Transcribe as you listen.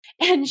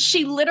And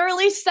she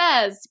literally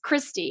says,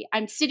 Kristi,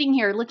 I'm sitting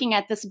here looking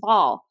at this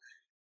ball,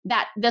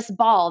 that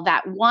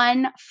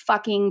one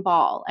fucking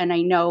ball. And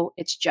I know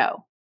it's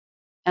Joe.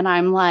 And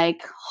I'm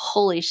like,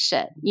 holy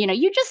shit. You know,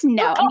 you just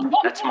know. I mean,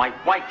 that's my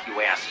wife,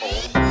 you asshole.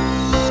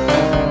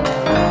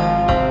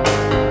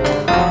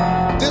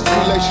 This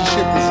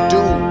relationship is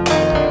doomed.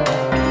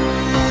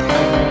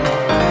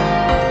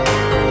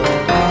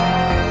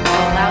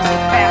 Lousy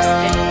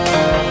bastard.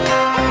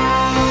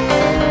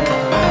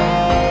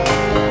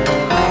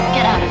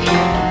 Get out of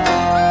here.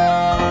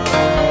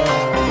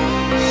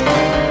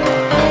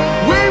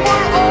 We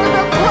were on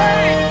the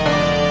plane!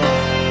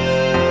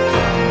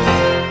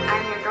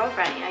 I'm your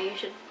girlfriend. You know, you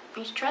should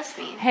trust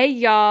me. Hey,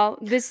 y'all.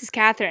 This is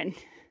Catherine.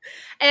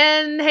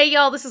 And hey,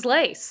 y'all, this is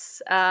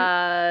Lace.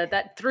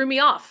 That threw me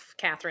off,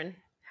 Catherine.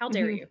 How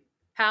dare you?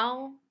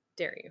 How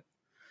dare you?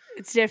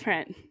 It's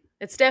different.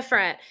 It's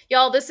different.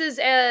 Y'all, this is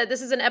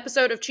an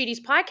episode of Cheaties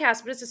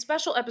Podcast, but it's a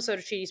special episode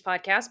of Cheaties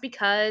Podcast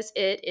because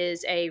it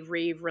is a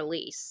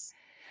re-release.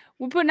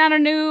 We're putting out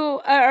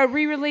a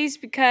re-release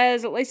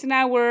because Lacey and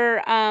I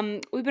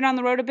we've been on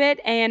the road a bit,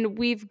 and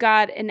we've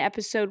got an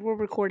episode we're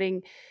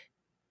recording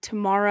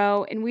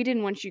tomorrow, and we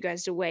didn't want you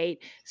guys to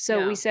wait.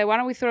 So we said, why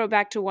don't we throw it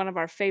back to one of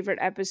our favorite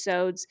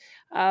episodes?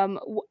 An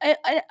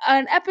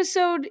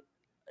episode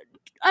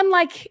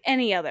unlike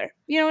any other.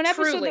 You know, an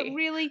episode that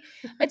really,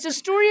 it's a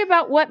story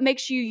about what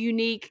makes you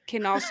unique,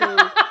 can also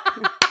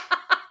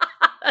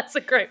That's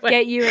a great way.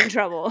 Get you in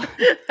trouble.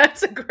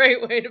 That's a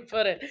great way to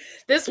put it.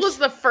 This was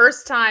the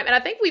first time, and I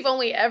think we've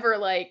only ever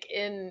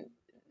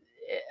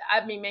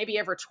maybe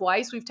ever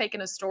twice we've taken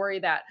a story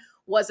that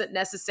wasn't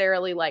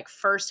necessarily like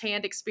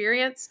firsthand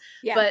experience,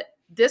 but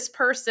this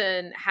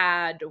person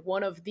had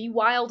one of the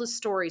wildest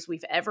stories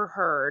we've ever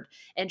heard,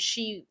 and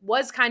she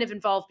was kind of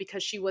involved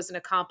because she was an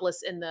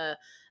accomplice in the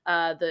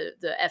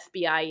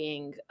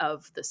FBIing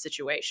of the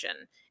situation.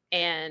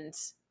 And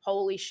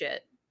holy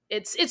shit,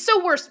 it's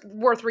so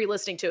worth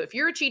re-listening to. If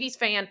you're a Cheaties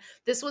fan,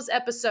 this was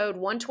episode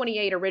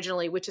 128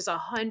 originally, which is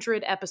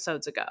 100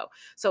 episodes ago.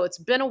 So it's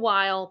been a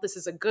while. This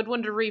is a good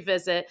one to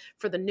revisit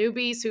for the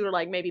newbies who are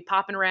like maybe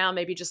popping around,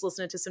 maybe just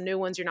listening to some new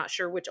ones. You're not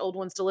sure which old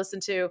ones to listen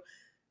to.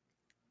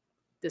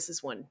 This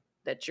is one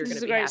that you're going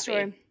to be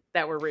happy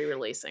that we're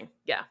re-releasing.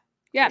 Yeah,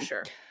 for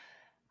sure.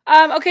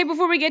 Okay,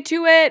 before we get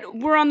to it,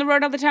 we're on the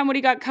road all the time. What do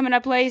you got coming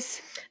up,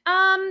 Lace?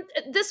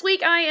 This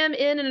week I am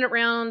in and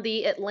around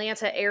the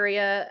Atlanta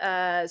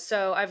area.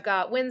 So I've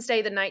got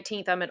Wednesday the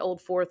 19th. I'm at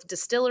Old Fourth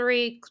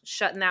Distillery,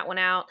 shutting that one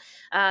out.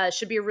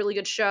 Should be a really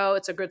good show.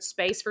 It's a good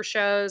space for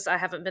shows. I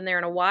haven't been there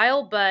in a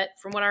while, but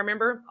from what I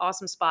remember,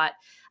 awesome spot.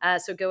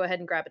 So go ahead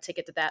and grab a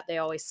ticket to that. They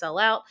always sell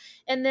out.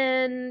 And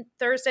then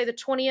Thursday the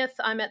 20th,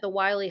 I'm at the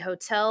Wiley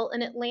Hotel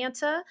in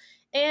Atlanta.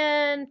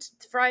 And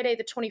Friday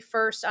the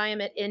 21st, I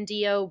am at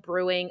Indio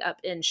Brewing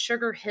up in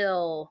Sugar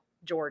Hill,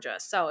 Georgia.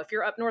 So if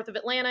you're up north of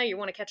Atlanta, you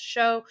want to catch a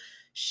show,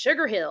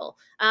 Sugar Hill.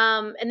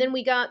 And then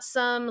we got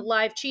some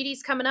live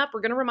Cheaties coming up.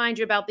 We're going to remind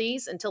you about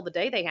these until the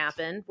day they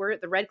happen. We're at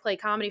the Red Clay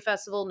Comedy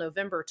Festival,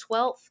 November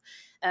 12th,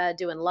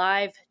 doing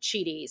live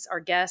Cheaties. Our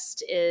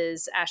guest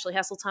is Ashley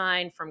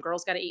Hesseltine from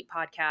Girls Gotta Eat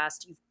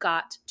podcast. You've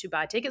got to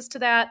buy tickets to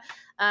that.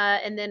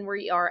 And then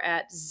we are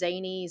at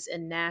Zany's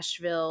in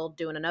Nashville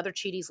doing another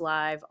Cheaties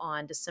live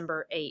on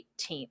December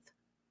 18th.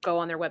 Go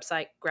on their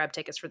website, grab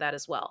tickets for that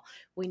as well.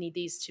 We need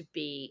these to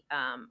be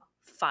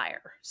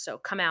fire. So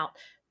come out,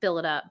 fill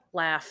it up,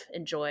 laugh,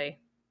 enjoy.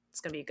 It's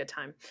going to be a good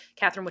time.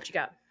 Catherine, what you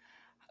got?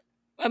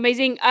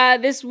 Amazing.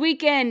 This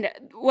weekend,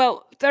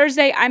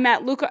 Thursday, I'm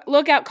at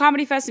Lookout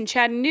Comedy Fest in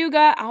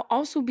Chattanooga. I'll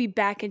also be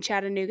back in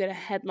Chattanooga to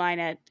headline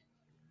at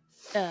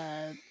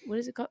what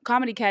is it called?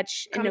 Comedy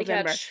Catch in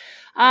November.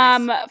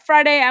 Nice.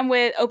 Friday, I'm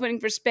opening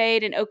for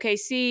Spade in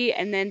OKC,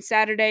 and then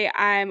Saturday,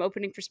 I'm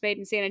opening for Spade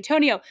in San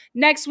Antonio.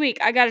 Next week,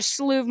 I got a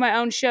slew of my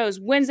own shows.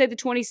 Wednesday, the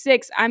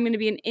 26th, I'm going to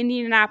be in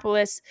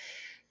Indianapolis.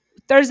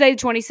 Thursday,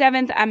 the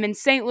 27th, I'm in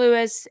St.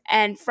 Louis,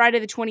 and Friday,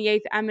 the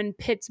 28th, I'm in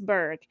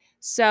Pittsburgh.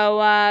 So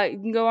you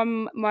can go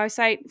on my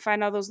site,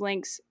 find all those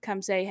links,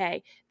 come say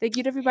hey. Thank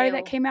you to everybody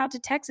that came out to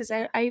Texas.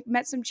 I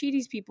met some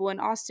Cheaties people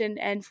in Austin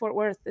and Fort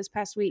Worth this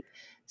past week.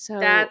 So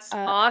that's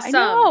awesome. I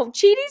know,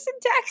 Cheaties in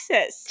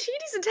Texas.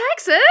 Cheaties in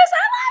Texas? I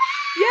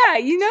love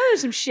it! Yeah, you know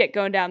there's some shit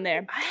going down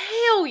there.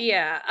 Hell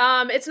yeah.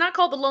 It's not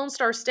called the Lone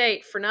Star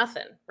State for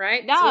nothing,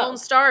 right? No. It's Lone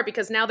Star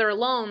because now they're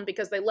alone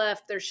because they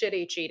left their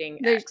shitty cheating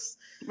ex.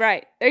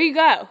 Right. There you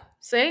go.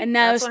 See? And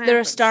now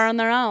they're a star on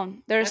their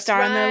own. They're That's a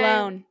star on their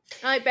own.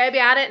 Like, baby,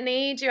 I didn't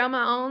need you. I'm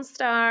my own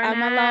star I'm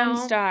now. a lone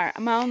star.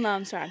 I'm my own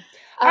lone star.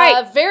 All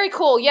right. Very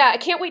cool. Yeah, I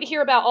can't wait to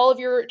hear about all of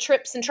your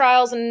trips and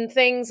trials and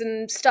things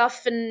and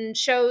stuff and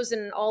shows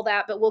and all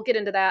that, but we'll get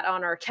into that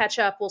on our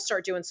catch-up. We'll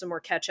start doing some more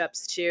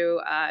catch-ups, too.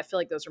 I feel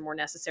like those are more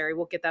necessary.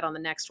 We'll get that on the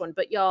next one.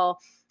 But y'all,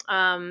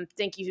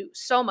 thank you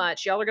so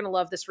much. Y'all are going to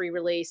love this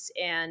re-release,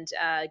 and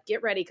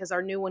get ready because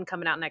our new one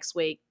coming out next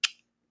week.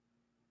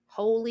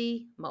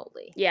 Holy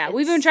moly. Yeah,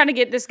 we've been trying to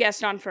get this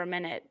guest on for a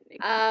minute.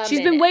 She's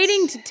been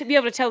waiting to be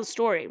able to tell the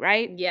story,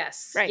 right?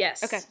 Yes. Right.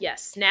 Yes. Okay.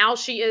 Yes. Now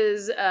she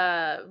is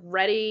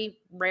ready,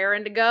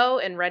 raring to go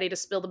and ready to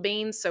spill the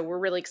beans. So we're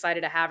really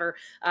excited to have her.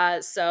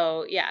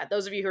 So yeah,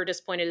 those of you who are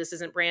disappointed this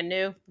isn't brand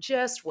new,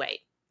 just wait.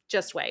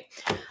 Just wait.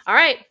 All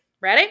right.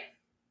 Ready?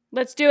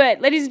 Let's do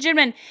it. Ladies and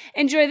gentlemen,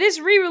 enjoy this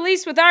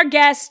re-release with our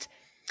guest,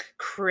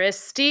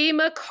 Kristi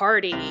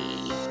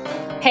McCarty.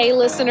 Hey,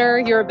 listener,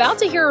 you're about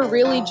to hear a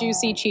really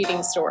juicy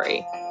cheating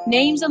story.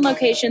 Names and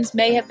locations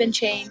may have been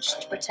changed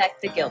to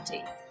protect the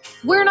guilty.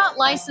 We're not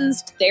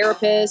licensed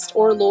therapists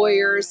or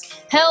lawyers.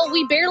 Hell,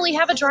 we barely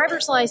have a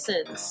driver's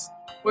license.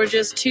 We're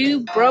just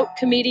two broke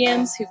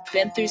comedians who've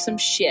been through some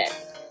shit.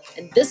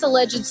 And this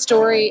alleged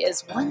story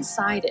is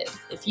one-sided.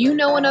 If you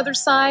know another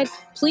side,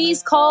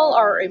 please call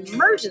our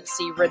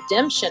emergency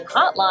redemption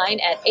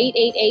hotline at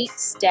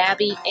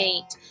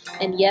 888-STABBY-8.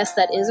 And yes,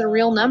 that is a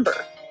real number.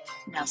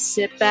 Now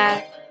sit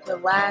back,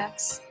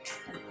 relax,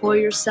 and pour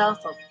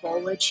yourself a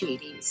bowl of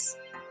Cheeties.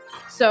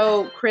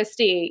 So,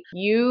 Kristi,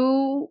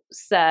 you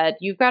said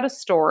you've got a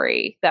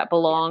story that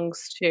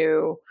belongs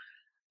to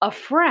a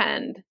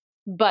friend,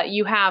 but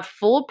you have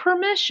full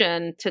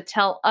permission to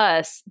tell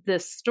us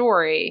this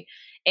story.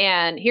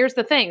 And here's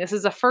the thing, this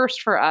is a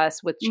first for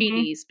us with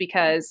Cheeties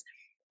because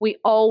we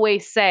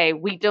always say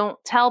we don't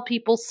tell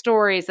people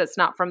stories that's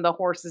not from the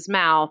horse's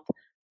mouth.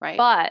 Right.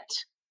 But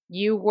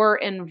you were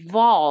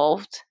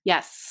involved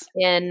Yes.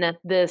 in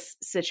this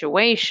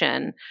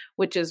situation,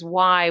 which is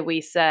why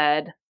we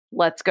said,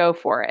 let's go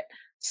for it.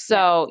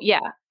 So yeah,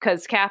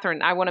 because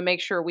Catherine, I want to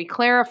make sure we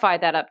clarify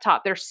that up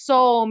top. There's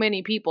so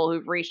many people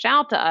who've reached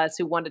out to us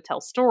who want to tell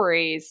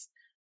stories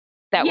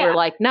that we're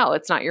like, no,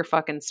 it's not your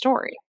fucking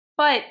story.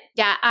 But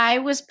yeah, I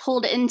was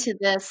pulled into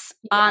this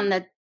on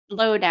the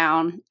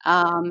lowdown.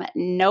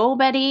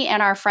 Nobody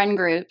in our friend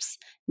groups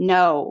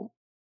know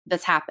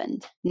this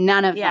happened.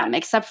 None of them,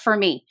 except for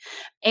me.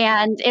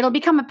 And it'll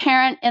become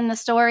apparent in the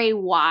story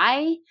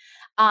why.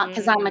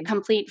 Because I'm a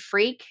complete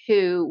freak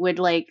who would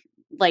like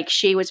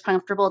she was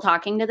comfortable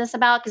talking to this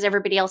about, because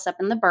everybody else up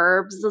in the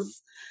burbs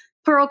is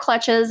pearl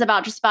clutches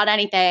about just about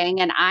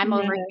anything. And I'm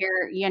over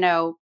here,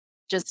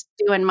 just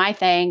doing my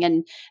thing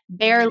and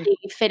barely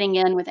fitting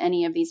in with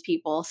any of these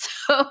people.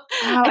 So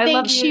I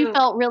think she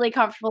felt really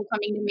comfortable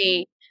coming to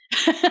me.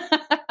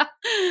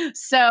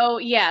 So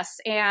yes,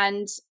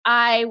 and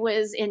I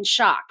was in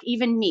shock.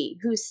 Even me,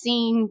 who's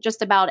seen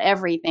just about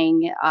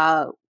everything,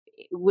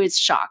 was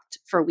shocked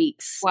for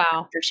weeks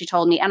after she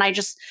told me. And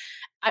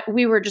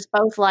we were just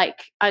both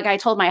like I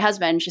told my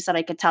husband, she said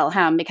I could tell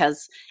him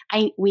because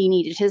we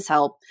needed his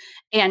help.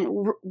 And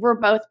we're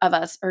both of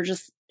us are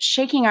just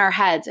shaking our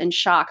heads in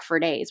shock for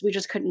days. We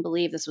just couldn't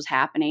believe this was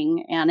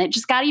happening. And it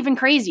just got even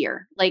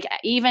crazier. Like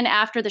even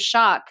after the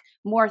shock,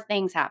 more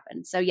things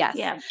happened. So yes,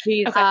 I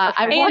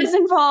was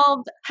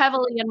involved,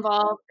 heavily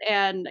involved.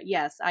 And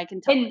yes, I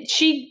can tell. And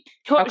she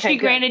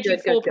granted you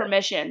full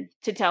permission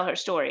to tell her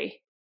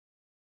story.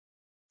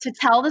 To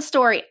tell the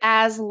story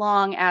as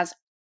long as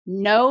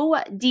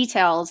no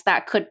details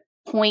that could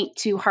point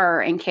to her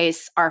in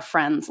case our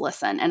friends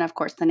listen. And of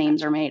course, the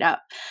names are made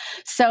up.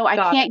 So I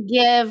can't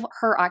give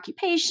her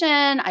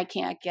occupation. I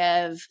can't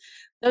give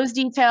those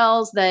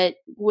details that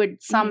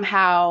would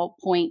somehow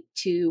point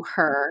to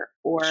her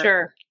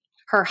or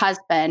her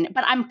husband.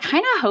 But I'm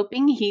kind of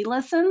hoping he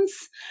listens,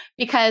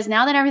 because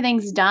now that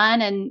everything's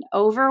done and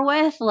over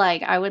with,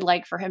 like I would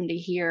like for him to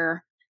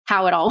hear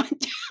how it all went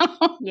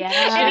down. Yeah.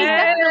 And he's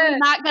definitely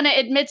not going to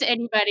admit to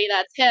anybody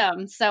that's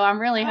him. So I'm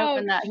really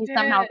hoping that he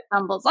somehow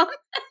stumbles on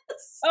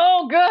this.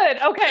 Oh, good.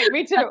 Okay,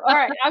 me too. All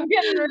right. I'm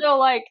getting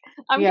real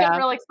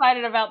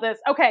excited about this.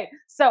 Okay.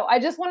 So I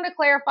just wanted to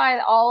clarify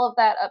all of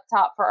that up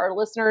top for our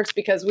listeners,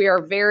 because we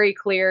are very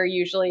clear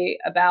usually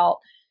about,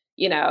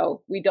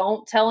 we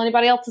don't tell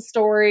anybody else's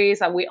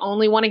stories. We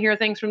only want to hear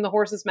things from the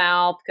horse's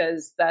mouth,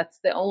 because that's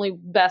the only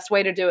best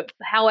way to do it.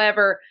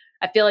 However,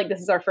 I feel like this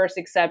is our first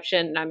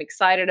exception, and I'm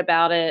excited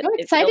about it. I'm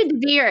excited to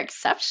be your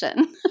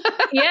exception.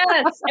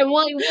 Yes. And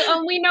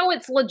we know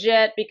it's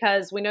legit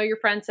because we know your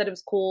friend said it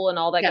was cool and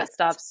all that good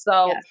stuff.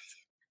 So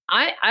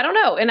I don't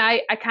know. And I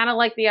kind of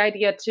like the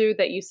idea too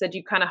that you said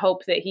you kind of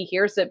hope that he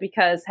hears it,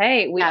 because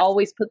hey, we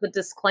always put the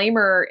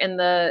disclaimer in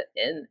the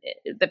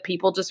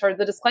people just heard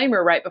the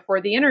disclaimer right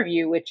before the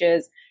interview, which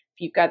is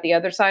if you've got the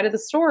other side of the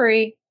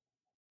story,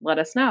 let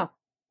us know.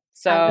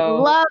 So I would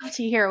love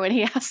to hear what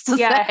he has to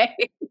say.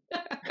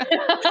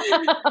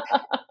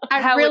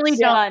 I really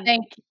don't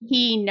think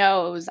he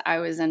knows I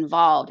was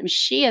involved. I mean,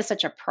 she is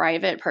such a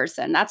private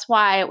person. That's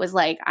why it was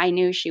like, I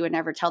knew she would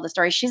never tell the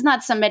story. She's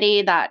not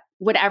somebody that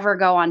would ever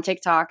go on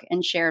TikTok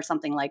and share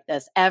something like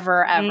this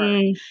ever.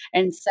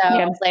 And so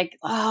I was like,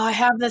 oh, I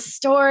have this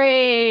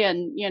story,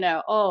 and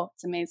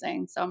it's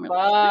amazing. So I'm really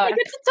excited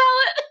to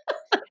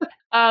tell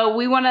it.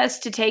 We want us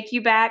to take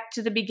you back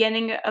to the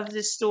beginning of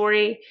the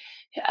story.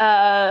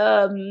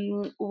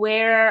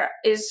 Where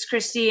is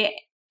Kristi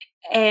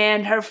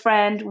and her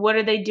friend? What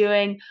are they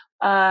doing?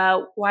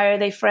 Why are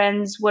they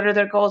friends? What are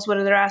their goals? What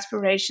are their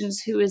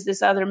aspirations? Who is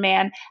this other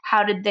man?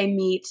 How did they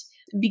meet?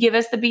 give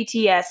us the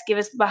BTS, give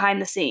us the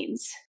behind the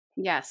scenes.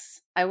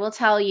 Yes, I will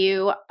tell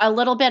you a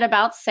little bit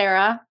about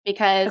Sarah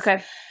because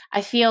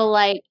I feel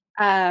like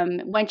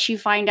once you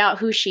find out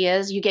who she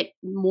is, you get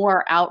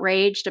more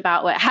outraged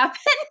about what happened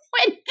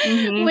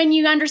when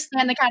you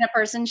understand the kind of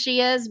person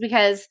she is,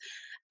 because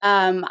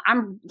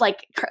I'm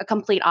like a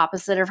complete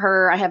opposite of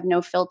her. I have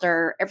no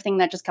filter. Everything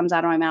that just comes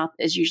out of my mouth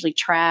is usually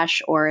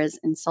trash or is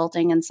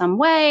insulting in some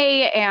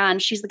way.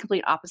 And she's the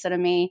complete opposite of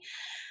me.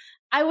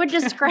 I would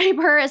describe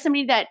her as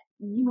somebody that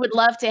you would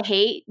love to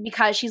hate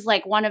because she's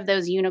like one of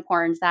those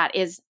unicorns that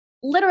is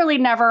literally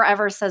never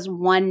ever says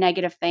one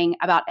negative thing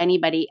about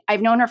anybody.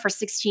 I've known her for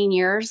 16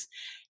 years.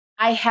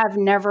 I have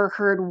never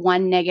heard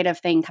one negative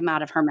thing come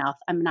out of her mouth.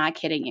 I'm not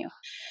kidding you.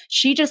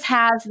 She just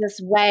has this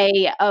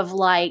way of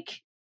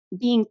like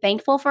being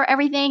thankful for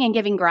everything and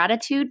giving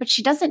gratitude, but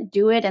she doesn't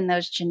do it in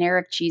those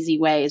generic cheesy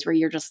ways where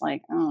you're just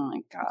like, oh my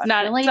God. It's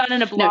not, really? It's not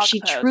in a blog No,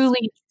 she post.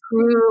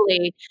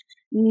 truly,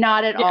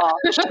 not at all.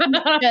 She's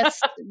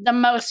just the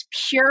most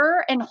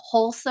pure and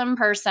wholesome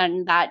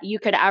person that you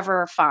could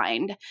ever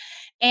find.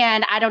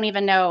 And I don't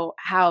even know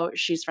how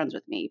she's friends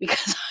with me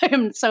because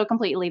I'm so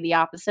completely the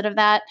opposite of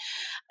that.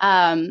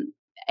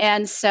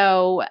 And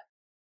so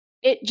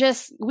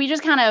we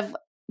just kind of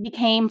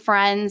became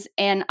friends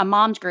in a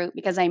mom's group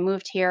because I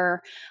moved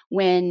here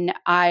when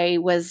I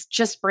was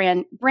just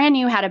brand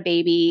new, had a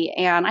baby,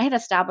 and I had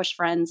established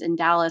friends in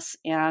Dallas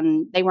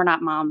and they were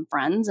not mom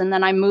friends. And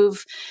then I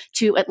moved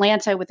to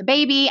Atlanta with a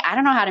baby. I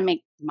don't know how to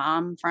make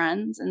mom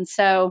friends. And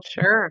so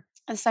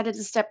I decided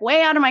to step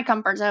way out of my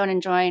comfort zone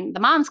and join the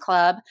Moms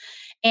Club.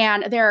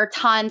 And there are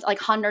tons, like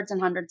hundreds and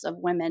hundreds of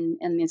women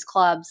in these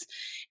clubs.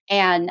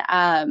 And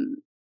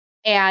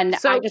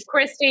so, I just,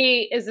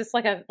 Kristi, is this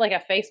like a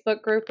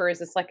Facebook group, or is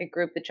this like a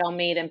group that y'all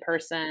meet in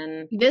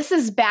person? this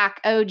is back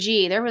OG.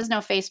 There was no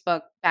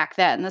Facebook back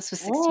then. This was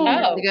 16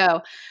 years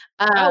ago.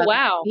 Oh,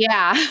 wow.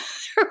 Yeah.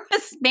 There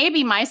was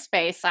maybe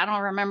MySpace. I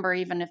don't remember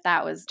even if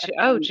that was.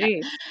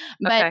 Geez.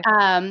 But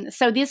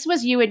so this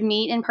was, you would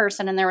meet in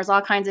person and there was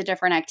all kinds of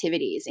different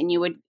activities, and you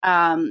would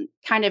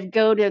kind of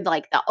go to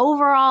like the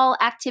overall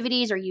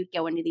activities, or you'd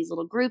go into these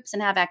little groups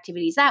and have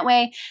activities that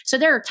way. So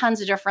there are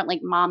tons of different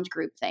like moms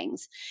group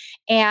things.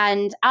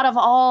 And out of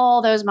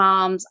all those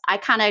moms, I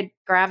kind of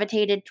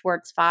gravitated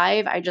towards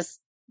 5.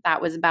 That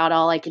was about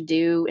all I could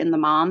do in the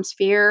mom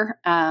sphere.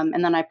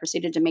 And then I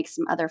proceeded to make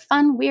some other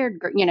fun, weird,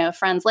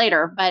 friends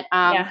later. But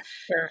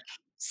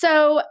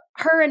so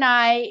her and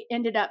I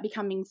ended up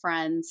becoming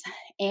friends,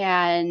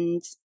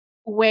 and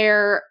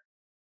where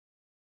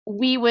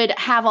we would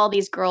have all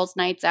these girls'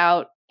 nights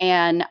out.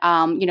 And,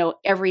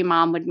 every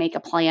mom would make a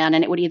plan,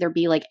 and it would either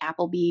be like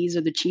Applebee's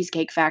or the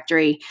Cheesecake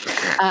Factory.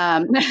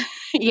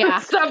 Yeah.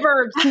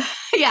 Suburbs.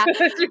 Yeah.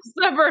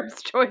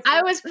 Suburbs choices.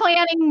 I was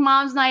planning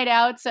mom's night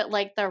outs at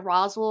like the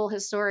Roswell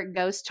Historic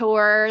Ghost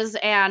Tours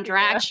and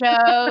drag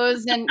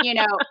shows. And,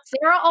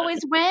 Sarah always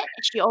went.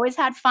 She always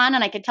had fun.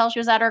 And I could tell she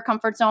was out of her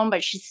comfort zone,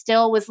 but she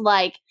still was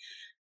like,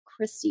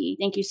 Kristi,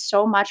 thank you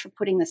so much for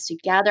putting this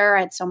together. I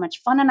had so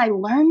much fun and I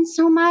learned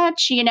so much.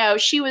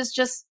 She was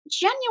just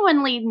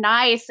genuinely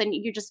nice, and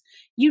you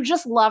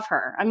just love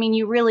her. I mean,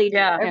 you really do.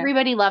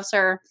 Everybody loves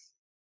her.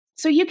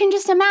 So you can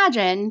just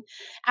imagine,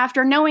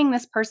 after knowing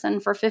this person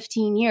for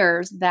 15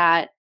 years,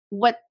 that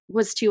what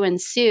was to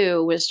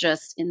ensue was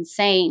just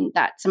insane,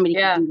 that somebody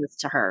could do this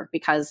to her,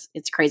 because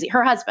it's crazy.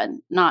 Her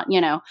husband, not.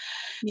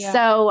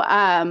 So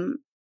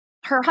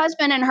her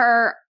husband and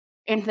her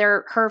and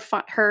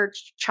her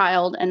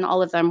child and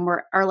all of them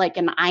are like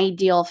an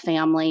ideal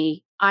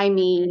family. I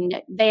mean,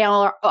 they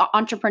are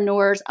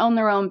entrepreneurs, own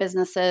their own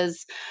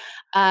businesses.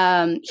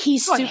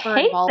 He's super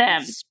involved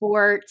in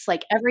sports,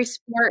 like every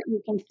sport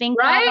you can think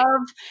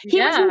of. He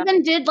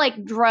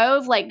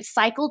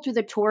cycled through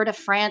the Tour de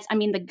France. I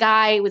mean, the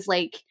guy was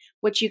like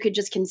what you could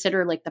just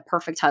consider like the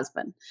perfect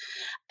husband.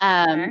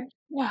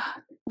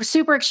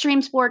 Super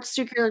extreme sports,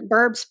 super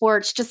burb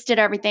sports, just did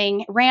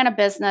everything, ran a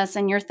business,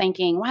 and you're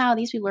thinking, wow,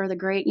 these people are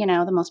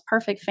the most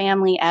perfect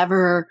family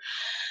ever.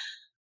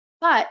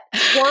 But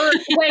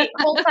wait,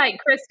 hold tight,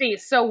 Kristi.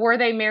 So were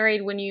they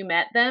married when you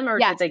met them, or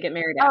did they get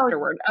married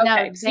afterward?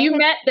 Okay, no, so you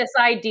met this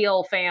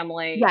ideal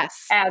family,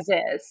 as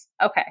is.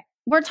 Okay.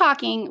 We're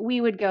talking, we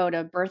would go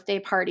to birthday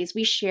parties.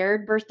 We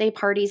shared birthday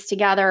parties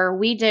together.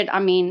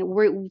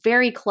 We're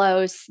very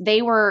close.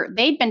 They'd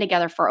been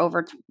together for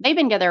over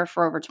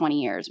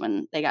 20 years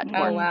when they got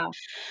divorced. Oh, wow.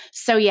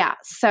 So, yeah.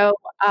 So,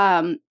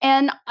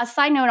 and a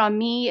side note on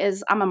me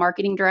is I'm a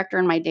marketing director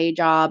in my day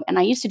job, and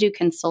I used to do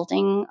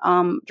consulting,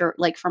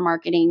 like for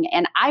marketing,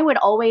 and I would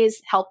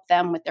always help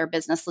them with their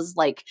businesses,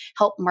 like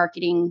help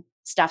marketing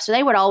stuff. So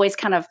they would always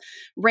kind of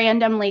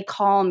randomly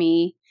call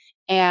me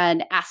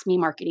and ask me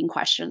marketing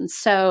questions.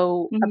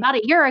 So about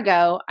a year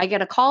ago, I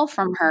get a call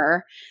from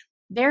her,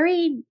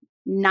 very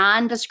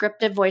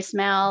non-descriptive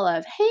voicemail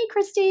of, hey,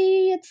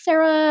 Kristi, it's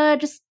Sarah.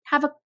 I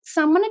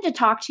wanted to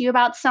talk to you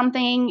about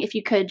something. If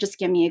you could just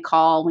give me a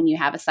call when you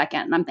have a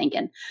second. And I'm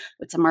thinking,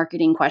 it's a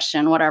marketing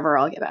question, whatever.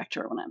 I'll get back to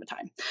her when I have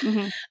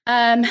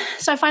time.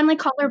 So I finally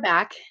call her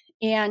back,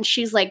 and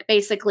she's like,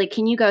 basically,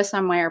 can you go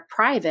somewhere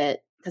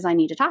private because I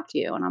need to talk to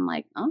you. And I'm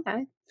like,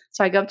 okay.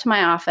 So I go up to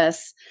my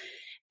office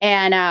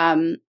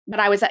and, but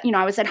I was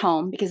at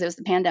home because it was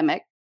the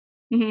pandemic.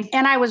 Mhm.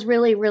 And I was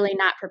really, really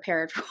not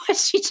prepared for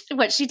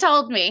what she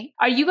told me.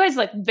 Are you guys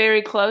like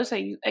very close? Are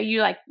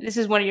you like, this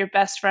is one of your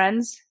best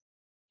friends?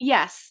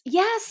 Yes.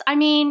 I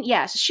mean,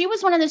 yes, she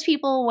was one of those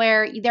people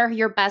where they're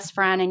your best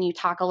friend and you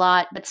talk a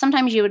lot, but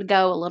sometimes you would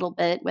go a little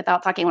bit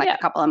without talking, like a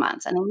couple of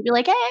months, and then you'd be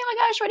like, hey, oh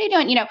my gosh, what are you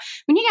doing? You know,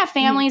 when you have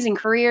families and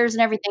careers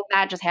and everything,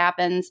 that just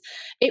happens.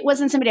 It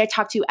wasn't somebody I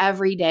talked to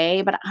every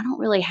day, but I don't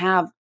really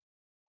have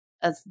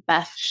a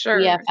Beth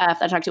BFF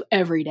that I talk to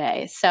every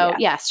day. So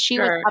yes, she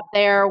was up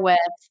there with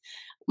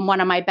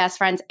one of my best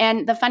friends.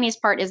 And the funniest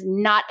part is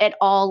not at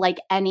all like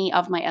any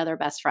of my other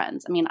best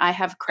friends. I mean, I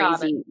have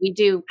we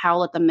do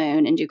Howl at the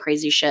Moon and do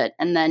crazy shit.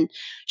 And then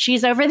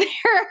she's over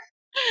there,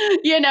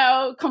 you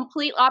know,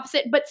 complete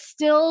opposite, but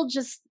still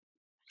just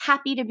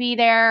happy to be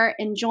there,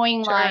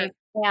 enjoying life,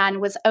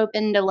 and was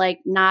open to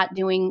like not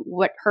doing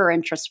what her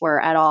interests were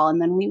at all.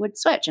 And then we would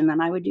switch, and then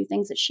I would do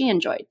things that she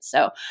enjoyed.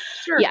 So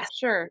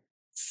Sure.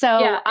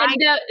 So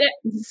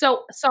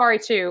so sorry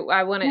too.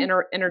 I want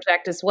to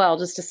interject as well,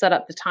 just to set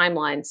up the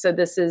timeline. So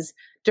this is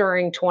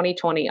during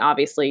 2020,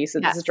 obviously. So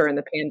this is during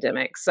the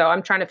pandemic. So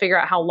I'm trying to figure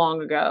out how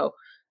long ago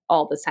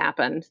all this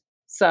happened.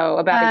 So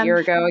about a year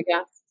ago, I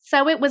guess.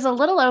 So it was a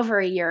little over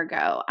a year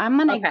ago. I'm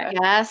going to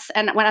guess.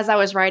 And as I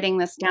was writing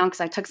this down, because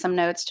I took some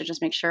notes to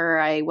just make sure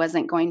I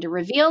wasn't going to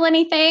reveal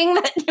anything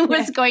that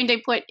was going to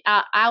put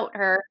out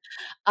her.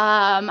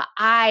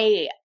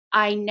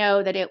 I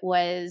know that it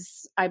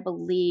was, I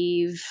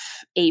believe,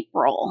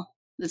 April.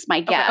 That's my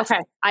guess.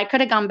 Okay. I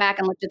could have gone back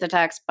and looked at the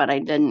text, but I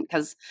didn't,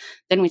 because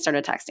then we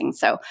started texting.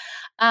 So,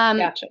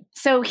 gotcha.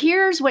 So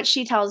here's what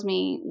she tells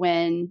me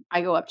when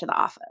I go up to the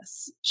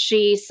office.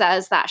 She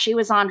says that she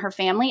was on her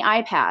family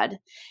iPad,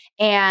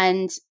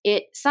 and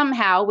it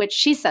somehow, which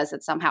she says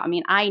it somehow, I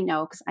mean, I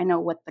know, because I know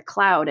what the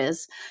cloud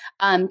is,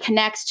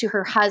 connects to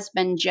her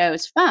husband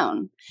Joe's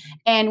phone.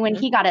 And when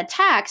he got a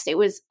text,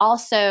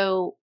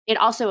 it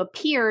also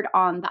appeared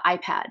on the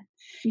iPad.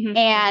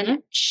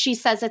 And she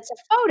says it's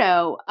a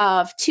photo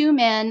of two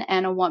men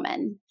and a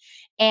woman.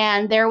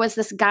 And there was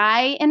this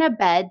guy in a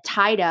bed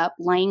tied up,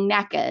 laying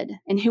naked.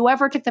 And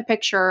whoever took the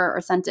picture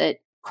or sent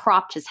it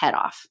cropped his head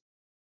off.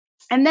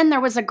 And then there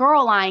was a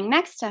girl lying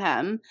next to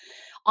him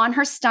on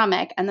her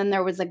stomach. And then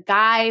there was a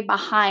guy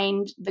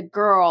behind the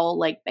girl,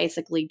 like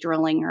basically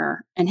drilling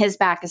her. And his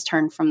back is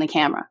turned from the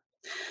camera.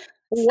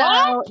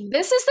 So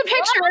this is the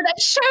picture that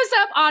shows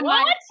up on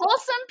my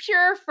wholesome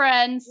pure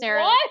friend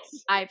Sarah's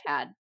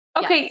iPad.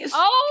 Okay, yes.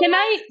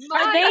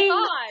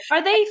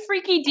 Are they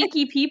freaky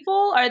deaky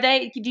people?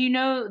 Do you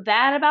know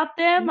that about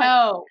them?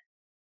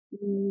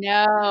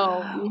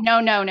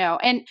 No.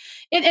 And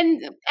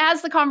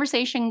as the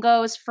conversation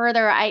goes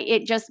further,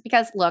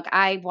 because look,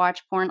 I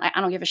watch porn.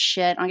 I don't give a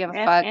shit. I don't give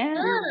a fuck.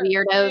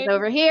 You're weirdos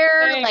over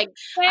here. Like,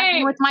 I've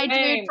been with my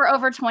dude for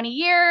over 20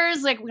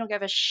 years. Like, we don't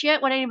give a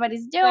shit what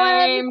anybody's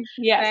doing.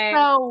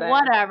 So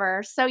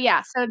whatever. So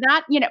so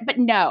that, but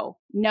no.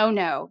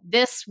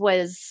 This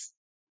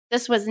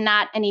was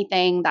not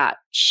anything that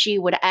she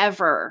would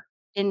ever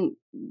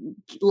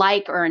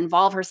like or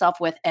involve herself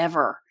with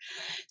ever.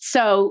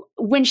 So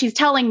when she's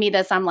telling me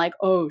this, I'm like,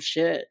 oh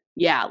shit.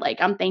 Yeah. Like,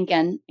 I'm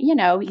thinking,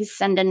 somebody's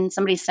sending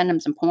him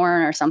some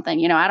porn or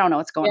something, I don't know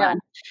what's going on.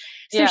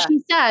 So she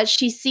says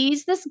she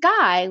sees this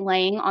guy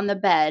laying on the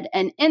bed,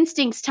 and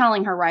instinct's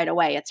telling her right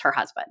away it's her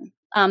husband.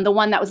 The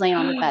one that was laying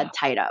on the bed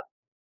tied up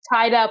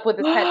with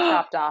his head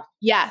chopped off.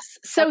 Yes.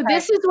 So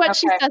this is what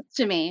she says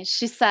to me.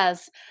 She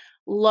says,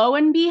 lo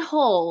and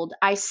behold,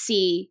 I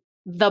see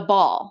the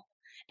ball.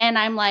 And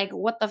I'm like,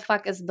 what the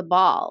fuck is the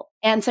ball?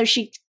 And so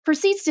she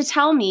proceeds to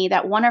tell me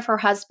that one of her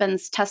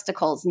husband's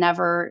testicles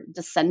never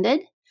descended.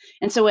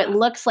 And so it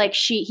looks like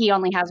he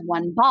only has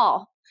one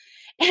ball.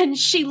 And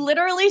she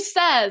literally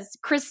says,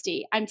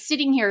 Kristi, I'm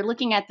sitting here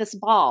looking at this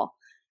ball,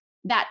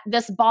 that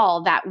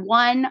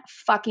one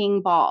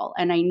fucking ball.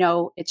 And I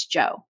know it's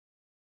Joe.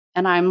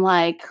 And I'm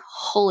like,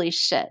 holy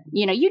shit.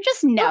 You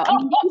just know. I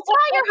mean, you saw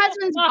your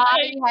husband's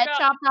body head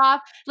chopped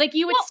off. Like,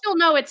 you would still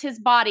know it's his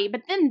body.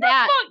 But then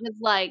that is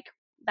like,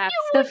 you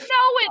would know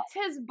it's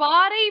his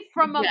body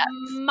from a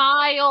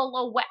mile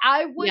away.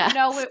 I would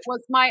know it was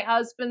my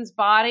husband's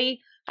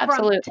body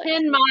from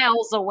 10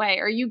 miles away.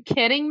 Are you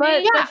kidding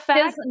me? But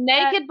his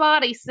naked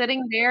body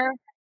sitting there.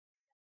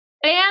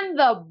 And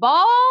the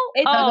ball?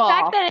 The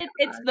fact that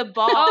it's the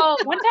ball.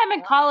 One time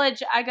in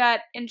college, I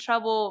got in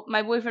trouble.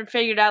 My boyfriend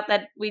figured out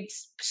that we'd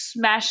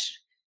smash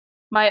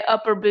my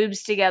upper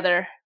boobs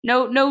together.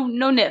 No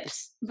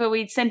nips. But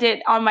we'd sent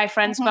it on my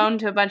friend's phone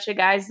to a bunch of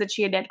guys that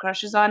she had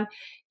crushes on.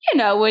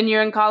 When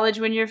you're in college,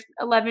 when you're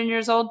 11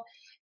 years old.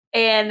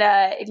 And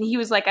he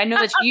was like, I know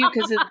that's you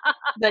because of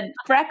the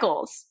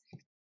freckles.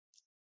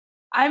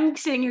 I'm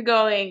sitting here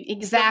going,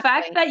 exactly. The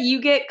fact that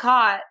you get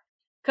caught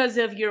because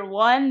of your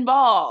one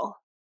ball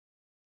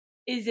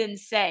is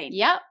insane.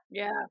 Yep.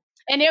 Yeah.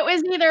 And it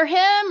was either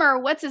him or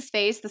what's his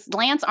face, this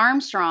Lance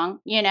Armstrong,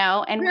 you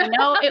know, and we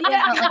know it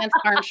wasn't Lance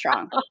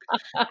Armstrong.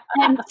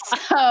 And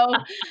so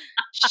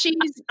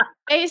she's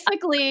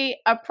basically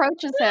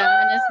approaches him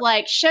and is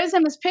like, shows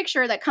him this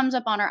picture that comes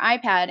up on her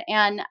iPad.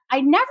 And I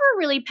never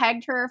really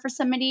pegged her for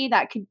somebody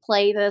that could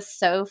play this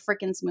so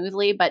freaking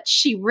smoothly, but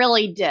she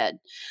really did.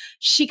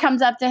 She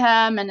comes up to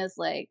him and is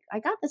like, I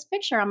got this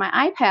picture on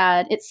my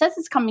iPad. It says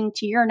it's coming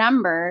to your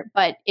number,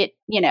 but it,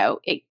 you know,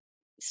 it,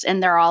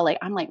 and they're all like,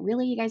 I'm like,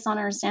 really? You guys don't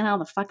understand how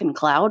the fucking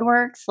cloud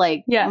works?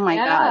 Like, oh my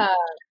God.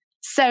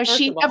 So First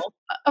she,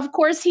 of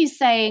course, he's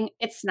saying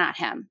it's not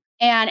him.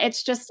 And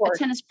it's just a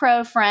tennis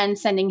pro friend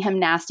sending him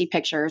nasty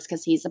pictures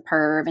because he's a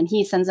perv and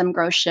he sends him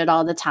gross shit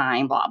all the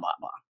time, blah, blah,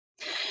 blah.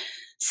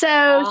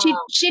 So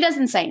she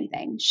doesn't say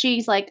anything.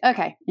 She's like,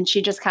 okay. And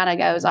she just kind of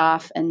goes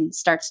off and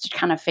starts to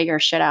kind of figure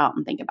shit out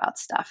and think about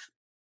stuff.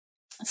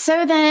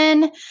 So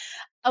then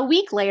a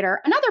week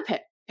later, another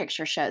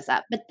picture shows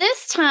up, but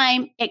this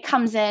time it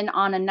comes in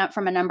on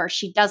from a number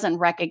she doesn't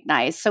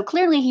recognize. So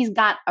clearly he's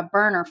got a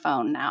burner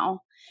phone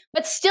now,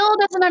 but still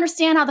doesn't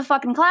understand how the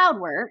fucking cloud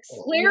works.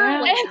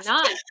 Clearly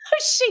not.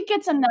 She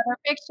gets another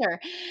picture.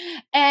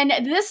 And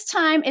this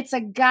time it's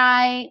a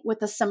guy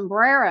with a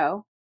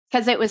sombrero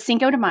because it was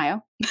Cinco de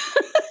Mayo.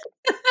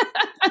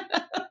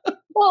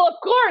 Well, of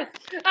course.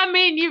 I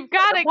mean, you've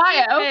got to keep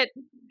it.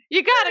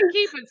 You got to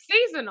keep it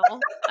seasonal.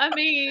 I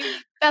mean,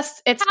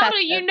 how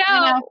do you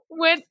know,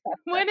 when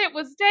it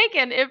was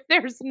taken if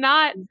there's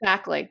not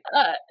exactly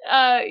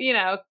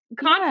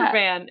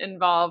contraband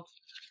involved?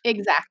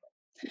 Exactly.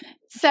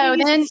 So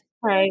Jesus then,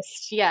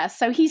 Christ. Yeah.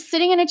 So he's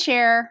sitting in a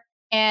chair,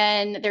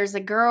 and there's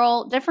a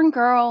different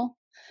girl,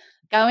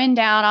 going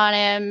down on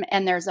him,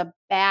 and there's a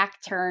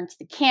back turned to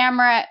the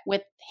camera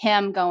with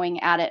him going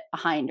at it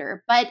behind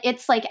her. But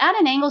it's like at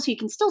an angle, so you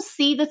can still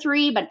see the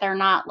three, but they're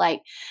not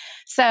like.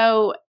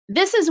 So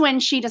this is when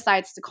she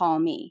decides to call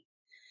me,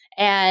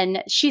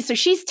 and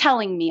she's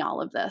telling me all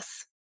of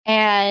this,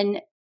 and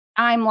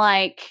I'm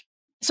like,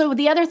 so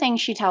the other thing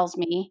she tells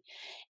me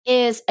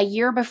is a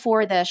year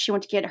before this, she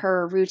went to get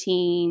her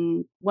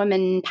routine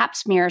woman pap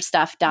smear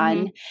stuff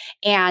done,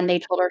 and they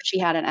told her she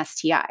had an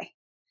STI.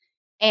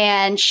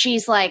 And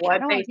she's like,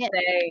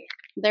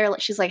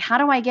 she's like, how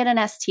do I get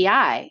an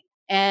STI?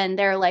 And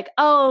they're like,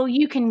 oh,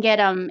 you can get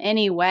them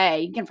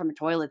anyway. You can get them from a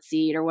toilet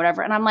seat or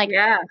whatever. And I'm like,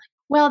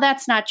 well,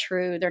 that's not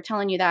true. They're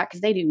telling you that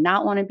because they do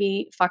not want to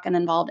be fucking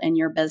involved in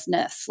your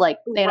business. Like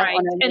they don't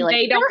want to be like,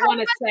 they don't want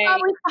to say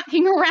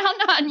fucking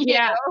around on you.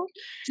 Yeah.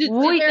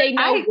 Do they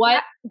know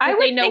what? I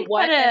would know think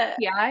what that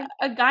STI?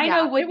 a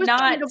gyno would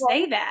not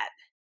say that.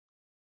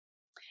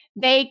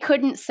 They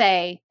couldn't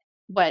say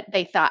what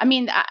they thought. I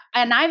mean,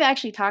 and I've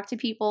actually talked to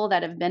people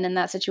that have been in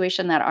that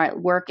situation that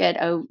work at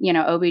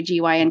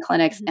OBGYN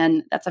clinics,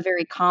 and that's a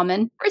very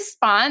common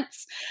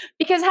response,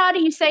 because how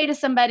do you say to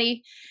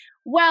somebody,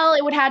 well,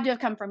 it would have to have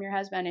come from your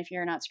husband if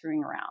you're not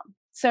screwing around.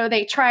 So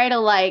they try to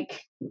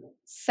like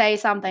say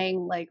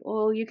something like,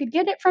 well, you could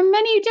get it from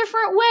many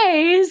different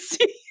ways.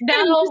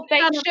 No,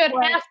 they should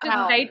have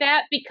to say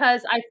that,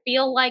 because I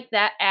feel like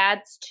that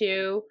adds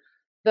to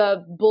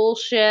the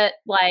bullshit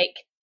like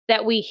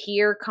that we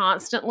hear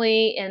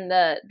constantly in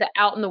the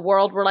out in the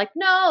world. We're like,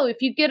 no,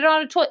 if you get it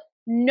on a toilet,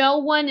 no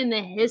one in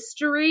the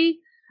history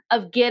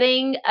of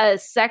getting a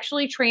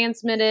sexually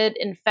transmitted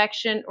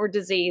infection or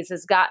disease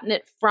has gotten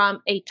it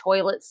from a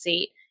toilet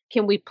seat.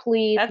 Can we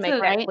please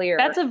make that clear?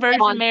 That's a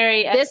Virgin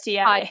Mary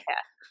STI.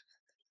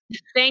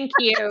 Thank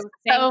you.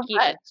 Thank you.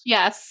 Much.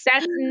 Yes.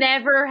 That's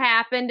never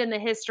happened in the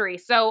history.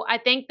 So I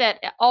think that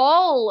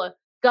all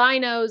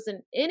gynos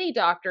and any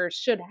doctors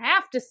should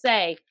have to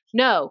say,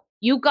 no,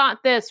 you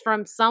got this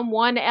from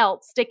someone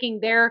else sticking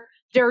their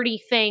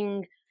dirty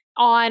thing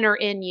on or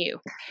in you.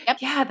 Yep.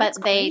 Yeah, but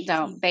they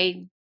don't.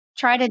 They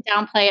try to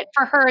downplay it.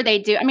 For her, they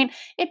do. I mean,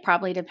 it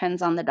probably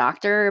depends on the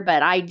doctor,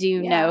 but I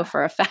do know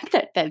for a fact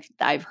that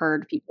I've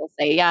heard people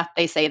say, yeah,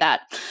 they say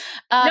that.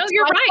 No,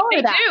 you're right.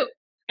 They do.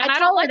 And I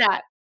told her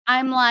that.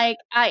 I'm like,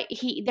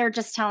 they're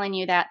just telling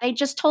you that. They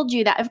just told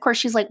you that. Of course,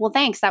 she's like, well,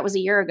 thanks. That was a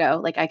year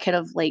ago. Like I could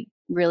have like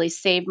really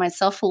saved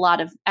myself a lot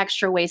of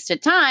extra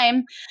wasted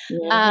time.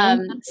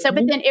 So,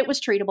 but then it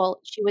was treatable.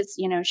 She was,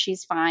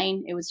 she's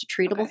fine. It was a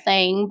treatable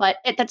thing. But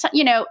at the time,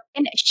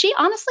 and she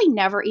honestly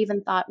never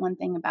even thought one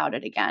thing about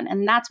it again.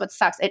 And that's what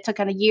sucks. It took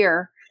a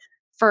year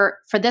for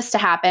this to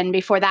happen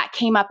before that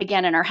came up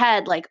again in her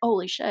head. Like,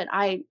 holy shit,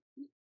 I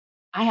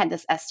had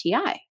this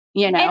STI.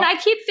 And I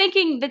keep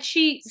thinking that did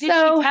she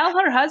tell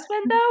her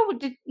husband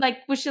though?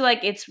 Was she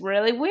like, it's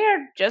really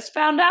weird. Just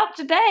found out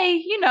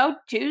today,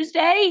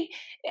 Tuesday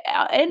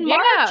in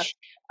March.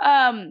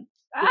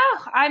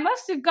 I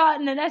must have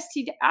gotten an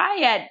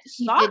STI at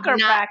soccer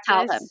practice.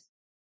 Tell him.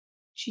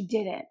 She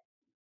didn't.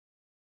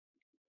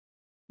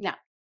 No.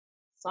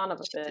 Son of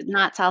a bitch. Did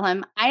not tell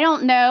him. I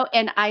don't know.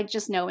 And I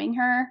just knowing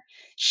her,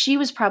 she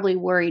was probably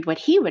worried what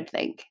he would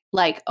think.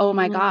 Like, oh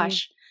my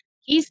gosh.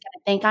 he's going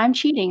to think I'm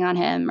cheating on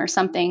him or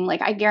something.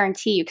 Like, I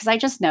guarantee you, because I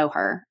just know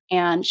her.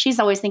 And she's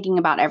always thinking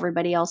about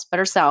everybody else but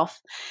herself.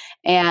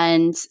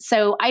 And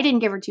so I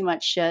didn't give her too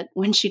much shit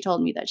when she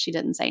told me that she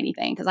didn't say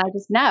anything, because I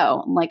just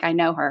know. I'm like, I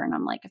know her. And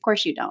I'm like, of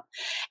course you don't.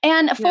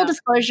 And full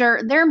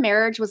disclosure, their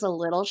marriage was a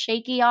little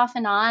shaky off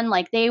and on.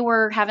 Like, they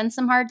were having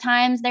some hard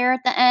times there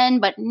at the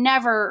end, but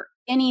never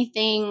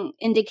anything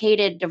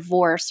indicated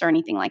divorce or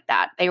anything like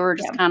that. They were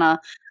just kind of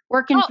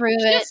working through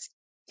it.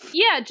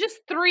 Yeah, just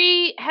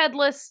three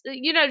headless,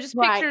 just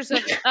pictures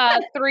of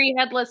three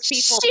headless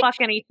people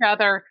fucking each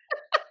other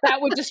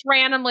that would just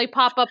randomly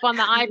pop up on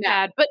the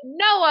iPad, but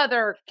no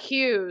other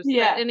cues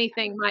that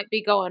anything might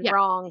be going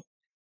wrong.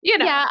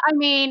 Yeah, I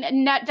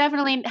mean,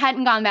 definitely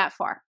hadn't gone that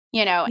far,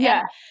 Yeah.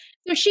 And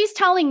so she's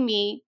telling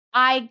me,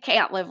 I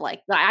can't live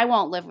like that. I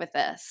won't live with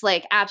this.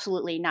 Like,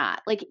 absolutely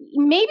not. Like,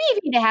 maybe if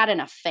he'd had an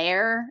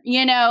affair,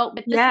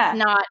 but this is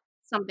not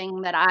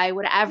something that I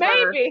would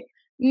ever.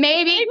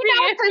 Maybe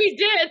if he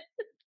did.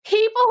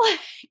 People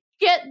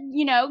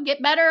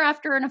get better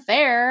after an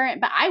affair,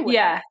 but I would.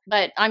 Yeah.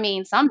 But I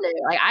mean, someday,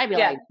 like, I'd be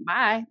like,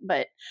 bye.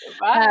 But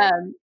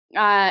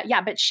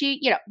but she,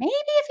 maybe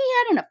if he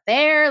had an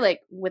affair,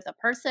 like, with a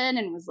person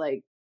and was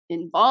like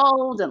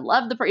involved and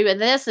loved the person, but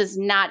this is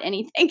not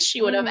anything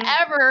she would have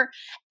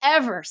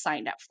ever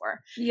signed up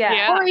for.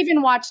 Or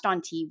even watched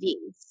on TV.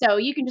 So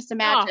you can just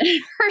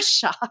imagine her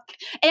shock.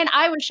 And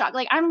I was shocked.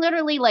 Like, I'm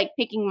literally like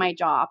picking my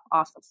jaw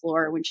off the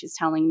floor when she's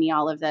telling me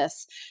all of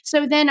this.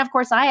 So then, of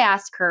course, I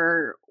ask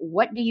her,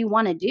 what do you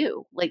want to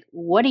do? Like,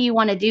 what do you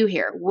want to do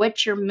here?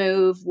 What's your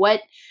move?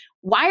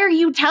 Why are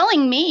you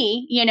telling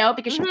me,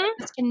 because she's like,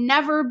 this can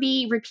never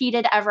be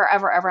repeated ever,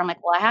 ever, ever. I'm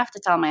like, well, I have to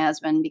tell my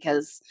husband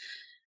because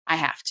I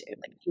have to.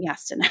 Like, he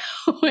has to know.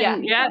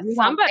 And, he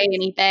won't say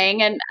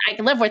anything, and I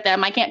can live with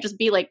them. I can't just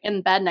be like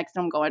in bed next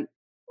to him going,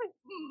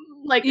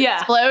 like,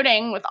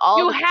 exploding with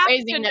all the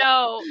craziness. You have to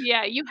know.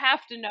 Yeah, you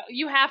have to know.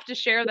 You have to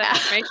share that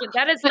information.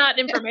 That is not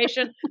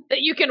information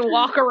that you can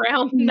walk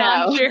around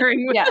not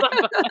sharing with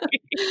somebody.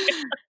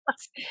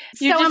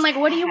 So I'm like,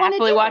 what do you want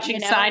to do?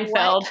 Watching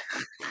Seinfeld.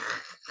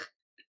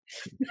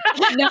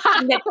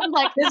 I'm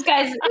like, this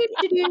guy's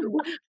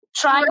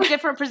trying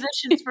different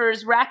positions for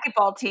his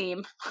racquetball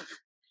team.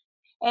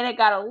 And it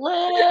got a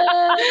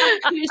little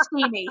too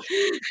steamy.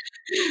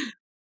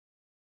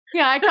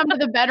 Yeah, I come to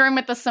the bedroom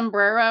with the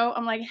sombrero.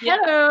 I'm like,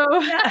 hello.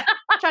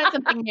 Try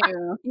something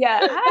new.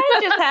 I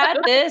just had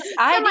this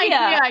idea.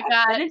 I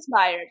got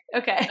inspired.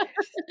 Okay.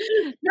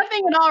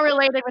 Nothing at all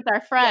related with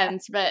our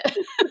friends, but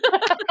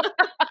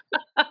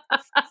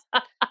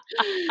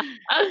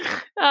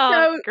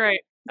so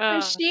great.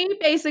 So she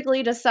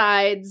basically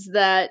decides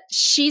that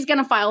she's going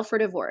to file for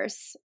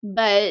divorce,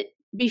 but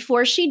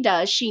before she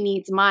does, she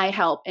needs my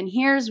help. And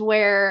here's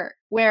where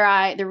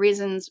the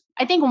reasons,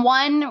 I think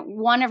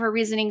one of her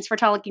reasonings for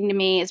talking to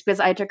me is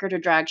because I took her to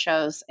drag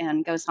shows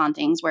and ghost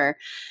hauntings, where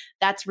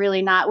that's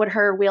really not what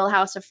her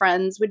wheelhouse of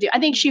friends would do. I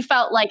think she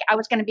felt like I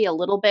was going to be a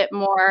little bit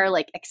more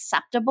like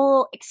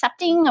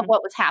accepting of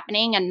what was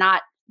happening and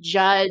not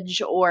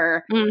judge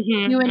or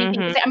do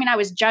anything. I mean, I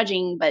was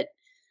judging, but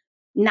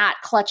not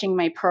clutching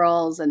my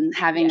pearls and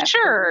having a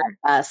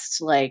best,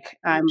 like,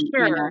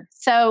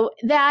 so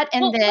that,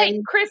 and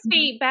then wait,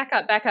 Kristi, back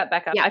up.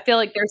 I feel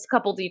like there's a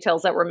couple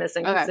details that we're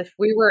missing, because if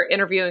we were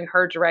interviewing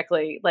her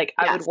directly, like,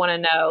 I would want to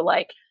know,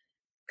 like,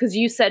 because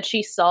you said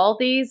she saw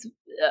these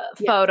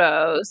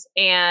photos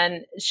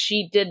and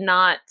she did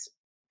not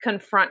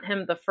confront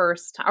him the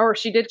first time, or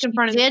she did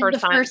confront him the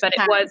first time, but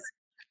it was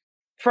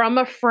from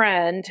a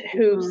friend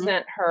who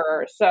sent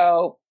her.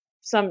 So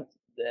some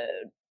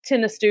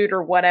tennis dude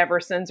or whatever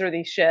sends her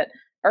these shit,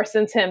 or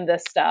sends him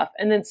this stuff.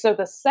 And then so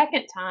the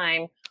second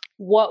time,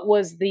 what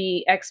was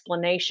the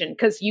explanation?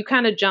 Because you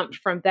kind of jumped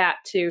from that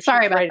to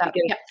sorry about that.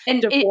 To get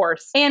and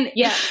divorce.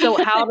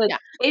 So how did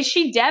is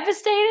she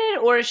devastated,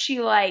 or is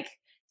she like,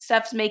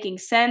 stuff's making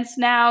sense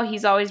now?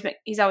 He's always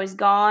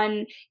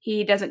gone.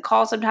 He doesn't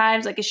call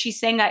sometimes. Like, is she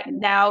saying that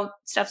now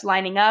stuff's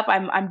lining up?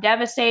 I'm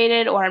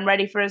devastated, or I'm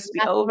ready for this to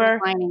be over?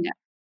 Lining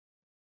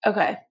up.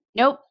 Okay.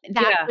 Nope.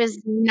 That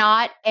was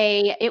not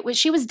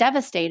she was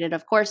devastated,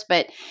 of course,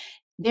 but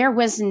there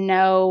was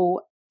no,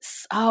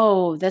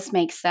 this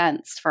makes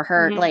sense for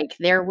her. Like,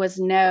 there was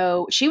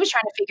no, she was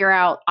trying to figure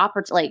out,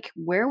 like,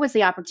 where was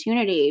the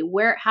opportunity?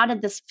 How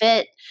did this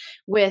fit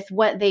with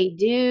what they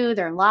do,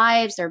 their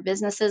lives, their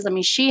businesses? I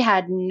mean, she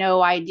had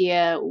no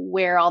idea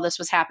where all this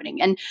was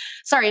happening. And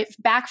sorry,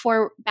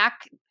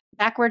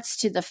 backwards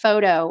to the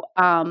photo,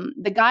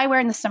 the guy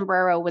wearing the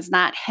sombrero was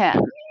not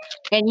him.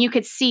 And you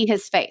could see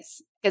his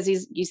face, because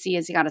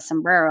he's got a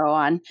sombrero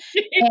on,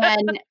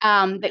 and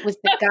it was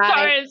the guy.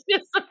 Sorry, it's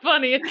just so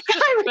funny. It's just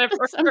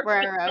the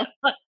sombrero.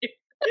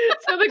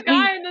 So the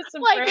guy in the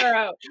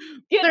sombrero,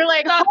 they're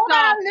like, hold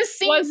on, this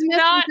scene's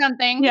missing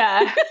something.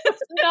 Yeah,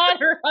 it's not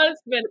her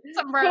husband.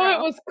 Sombrero. So it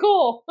was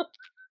cool.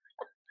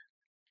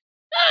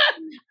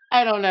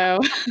 I don't know.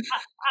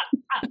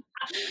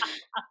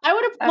 I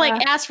would have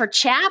like asked for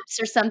chaps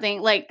or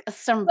something, like a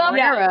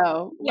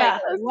sombrero. Yeah.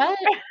 Like, what?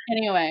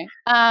 Anyway,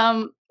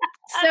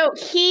 So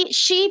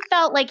she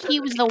felt like he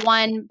was the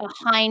one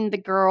behind the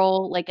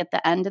girl, like at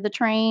the end of the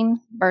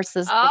train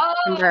versus the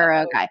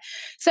sombrero guy.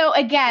 So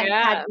again,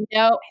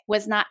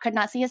 could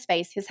not see his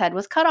face. His head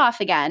was cut off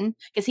again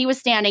because he was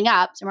standing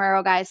up.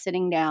 Sombrero guy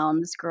sitting down.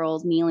 This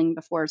girl's kneeling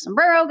before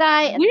sombrero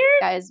guy, and this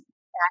guy's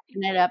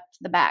backing it up to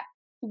the back.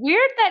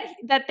 Weird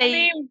that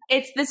they.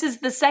 This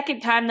is the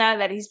second time now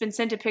that he's been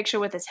sent a picture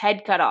with his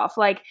head cut off.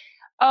 Like,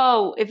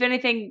 oh, if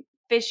anything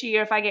fishy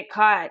or if I get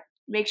caught,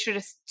 make sure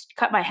to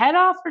cut my head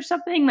off or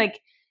something. Like,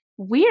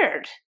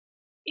 weird.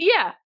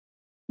 Yeah.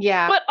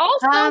 But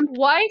also,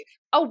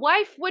 a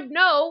wife would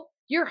know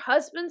your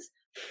husband's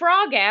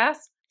frog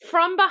ass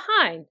from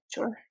behind.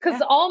 Sure.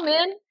 Because all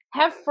men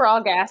have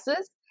frog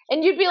asses.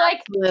 And you'd be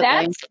like,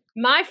 that's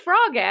my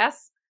frog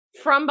ass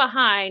from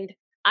behind.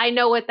 I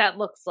know what that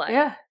looks like.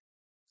 Yeah.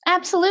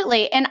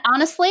 Absolutely. And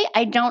honestly,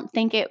 I don't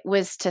think it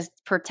was to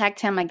protect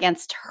him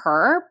against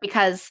her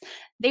because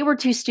they were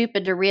too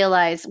stupid to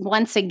realize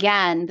once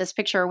again, this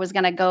picture was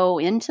going to go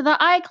into the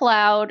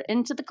iCloud,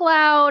 into the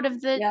cloud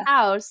of the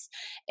house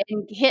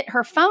and hit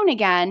her phone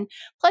again.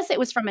 Plus it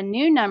was from a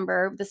new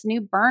number, this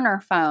new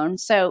burner phone.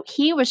 So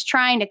he was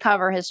trying to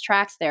cover his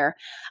tracks there.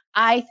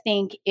 I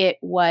think it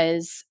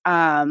was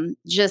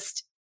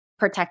just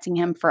protecting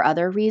him for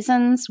other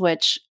reasons,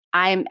 which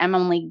I'm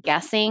only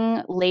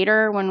guessing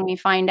later when we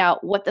find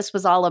out what this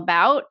was all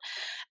about.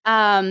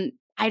 I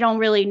don't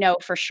really know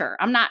for sure.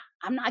 I'm not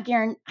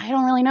guaranteed. I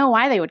don't really know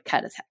why they would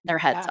cut their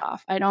heads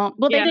off. They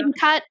didn't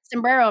cut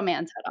Sombrero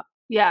Man's head off.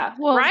 Yeah.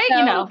 Well, right.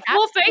 So,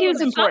 He was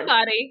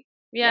somebody.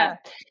 Yeah.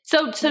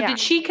 So did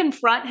she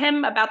confront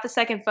him about the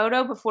second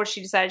photo before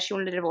she decided she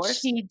wanted a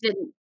divorce? She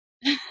didn't.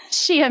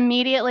 She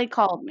immediately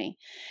called me.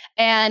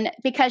 And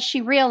because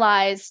she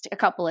realized a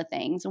couple of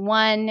things.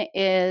 One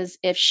is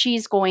if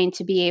she's going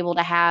to be able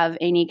to have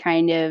any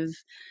kind of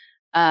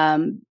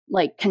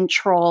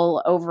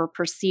control over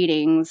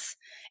proceedings.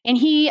 And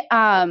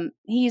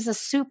he's a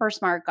super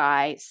smart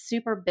guy,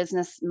 super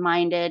business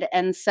minded.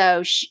 And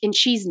so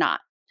she's not.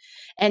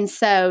 And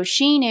so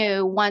she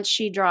knew once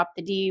she dropped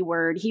the D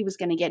word, he was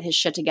going to get his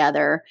shit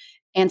together.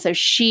 And so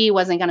she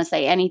wasn't going to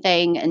say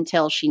anything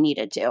until she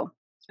needed to.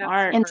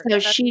 Smart. And so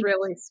That's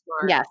really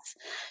smart. Yes.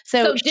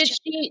 So did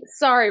she,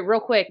 sorry, real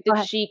quick,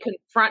 did she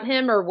confront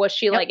him or was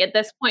she like, at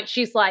this point,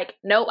 she's like,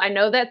 nope, I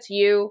know that's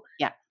you.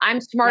 Yeah. I'm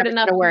smart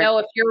enough to know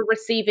if you're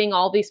receiving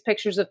all these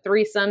pictures of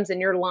threesomes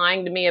and you're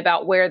lying to me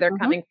about where they're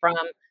coming from,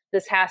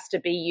 this has to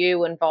be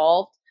you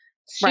involved.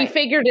 She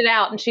figured it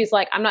out and she's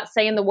like, I'm not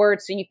saying the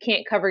words so you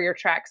can't cover your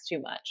tracks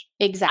too much.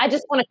 Exactly. I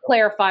just want to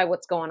clarify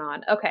what's going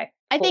on. Okay.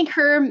 I think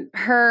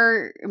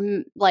her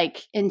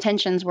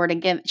intentions were to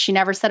give, she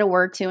never said a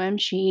word to him.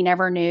 She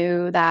never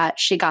knew that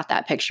she got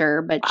that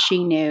picture, but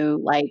she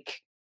knew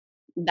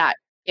that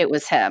it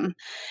was him.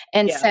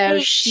 And so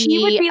she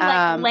would be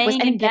was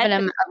going to give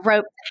him a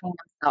rope to hang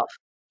himself.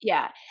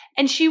 Yeah.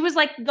 And she was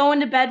going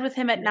to bed with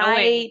him at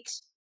night,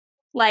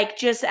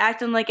 just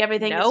acting like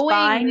everything is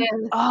fine.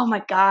 Oh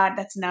my God,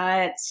 that's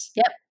nuts.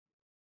 Yep.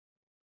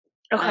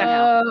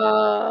 Okay.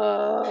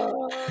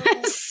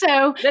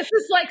 So this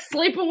is like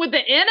sleeping with the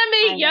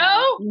enemy, yo.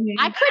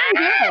 I couldn't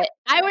do it.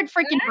 I would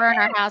freaking burn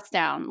our house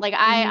down.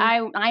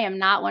 I am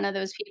not one of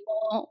those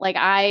people.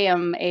 I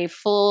am a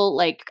full,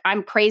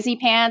 I'm crazy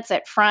pants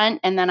at front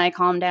and then I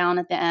calm down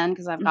at the end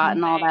because I've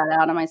gotten all that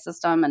out of my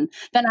system. And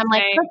then I'm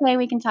like, okay,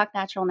 we can talk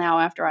natural now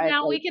after I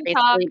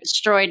basically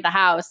destroyed the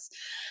house.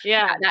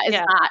 Yeah. That is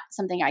not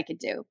something I could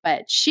do.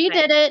 But she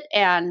did it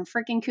and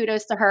freaking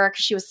kudos to her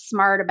because she was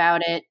smart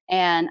about it.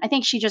 And I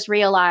think she just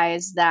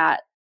realized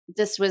that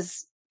this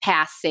was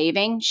past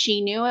saving.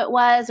 She knew it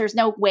was. There's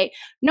no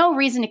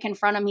reason to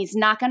confront him. He's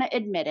not going to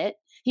admit it.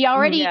 He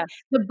already,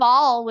 the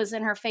ball was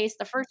in her face,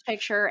 the first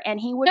picture, and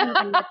he wouldn't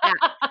admit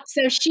that.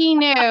 So she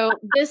knew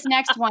this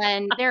next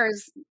one,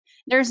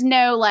 there's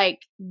no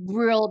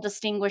real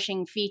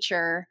distinguishing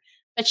feature,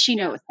 but she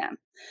knew it was him.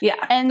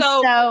 Yeah. And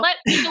so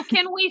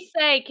can we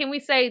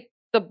say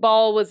the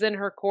ball was in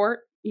her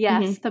court?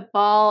 Yes, the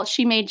ball.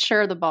 She made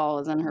sure the ball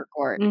was in her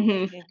court,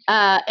 and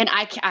I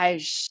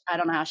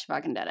don't know how she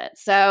fucking did it.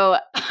 So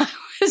I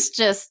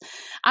was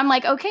I'm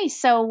like, okay,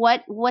 so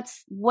what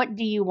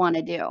do you want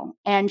to do?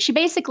 And she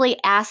basically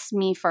asked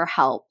me for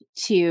help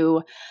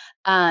to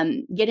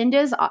get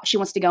into she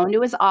wants to go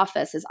into his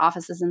office. His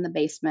office is in the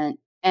basement,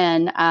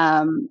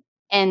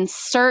 and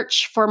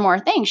search for more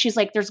things. She's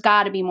like, there's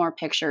got to be more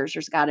pictures.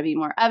 There's got to be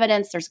more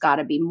evidence. There's got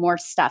to be more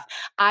stuff.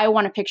 I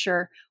want a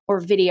picture or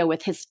video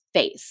with his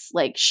face.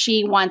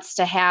 She wants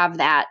to have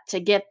that to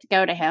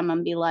go to him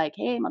and be like,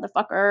 hey,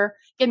 motherfucker,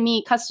 give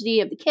me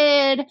custody of the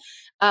kid.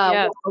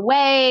 Walk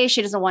away.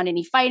 She doesn't want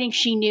any fighting.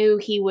 She knew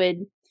he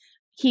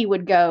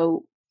would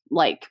go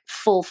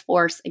full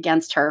force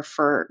against her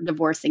for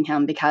divorcing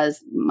him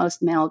because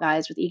most male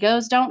guys with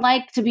egos don't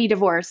like to be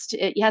divorced.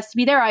 It has to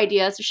be their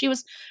idea. So she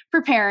was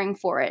preparing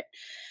for it.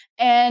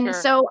 And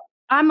so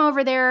I'm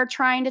over there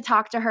trying to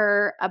talk to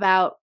her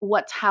about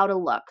how to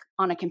look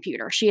on a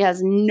computer. She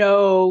has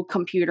no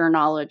computer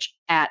knowledge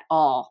at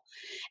all.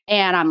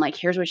 And I'm like,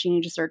 here's what you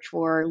need to search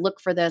for. Look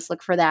for this,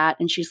 look for that.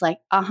 And she's like,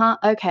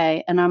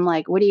 okay. And I'm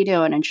like, what are you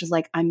doing? And she's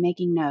like, I'm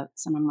making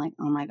notes. And I'm like,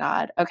 oh my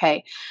God.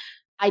 Okay.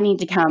 I need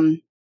to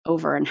come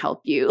over and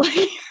help you.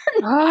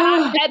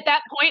 At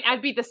that point,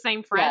 I'd be the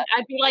same friend. Yeah.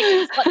 I'd be like,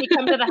 just let me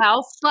come to the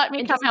house. Let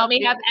me come help let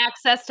me you. have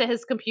access to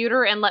his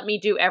computer and let me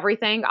do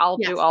everything. I'll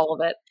do all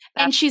of it.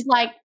 And she's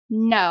like,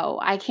 no,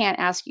 I can't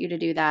ask you to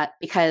do that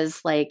because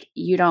like,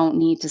 you don't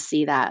need to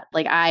see that.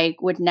 Like, I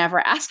would never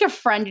ask a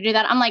friend to do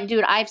that. I'm like,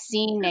 dude, I've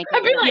seen naked.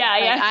 I'd be like,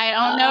 I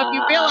don't know if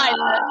you realize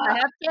it. I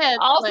have kids.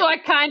 Also, I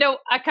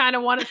kind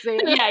of want to see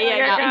it.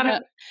 Yeah.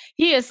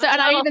 He is so,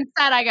 and I even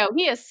said, I go,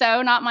 he is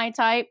so not my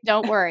type.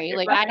 Don't worry.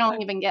 Like, I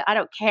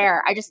don't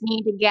care. I just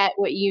need to get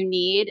what you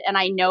need. And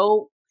I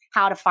know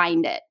how to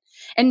find it.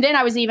 And then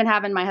I was even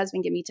having my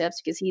husband give me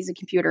tips because he's a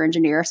computer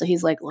engineer. So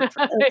he's like, look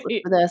for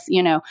this,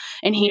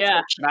 and he's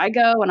like, should I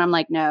go? And I'm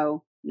like,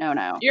 no.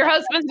 Your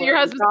husband's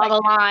draw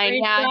the like, line.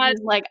 Yeah. He's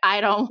like,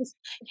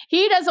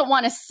 he doesn't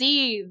want to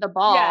see the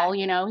ball,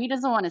 he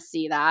doesn't want to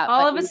see that.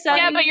 All of a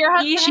sudden, but your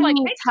husband's like,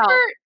 needs help.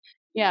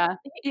 Yeah.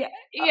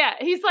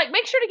 He's like,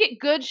 make sure to get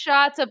good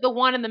shots of the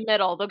one in the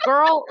middle. The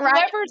girl,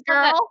 whoever's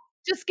girl.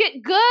 Just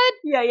get good,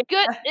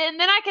 good, and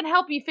then I can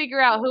help you figure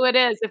out who it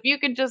is. If you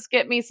can just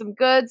get me some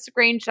good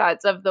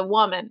screenshots of the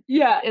woman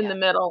in the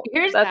middle.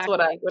 That's what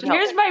I would help.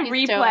 Here's my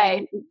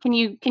replay. Can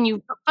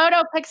you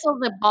photo pixel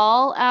the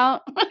ball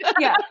out?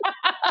 Yeah.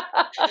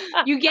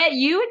 You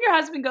and your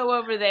husband go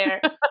over there,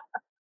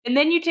 and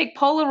then you take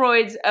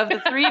Polaroids of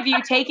the three of you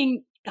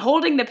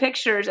holding the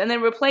pictures, and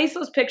then replace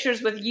those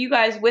pictures with you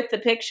guys with the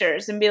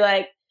pictures, and be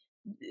like,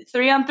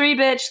 3-on-3,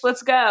 bitch,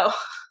 let's go.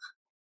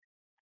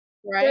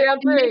 Right.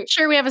 Make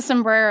sure we have a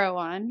sombrero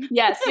on.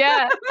 Yes.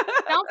 Yeah.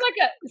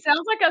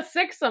 sounds like a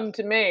sixsome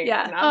to me.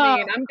 Yeah. I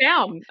mean, I'm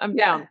down. I'm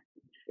down.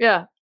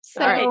 Yeah.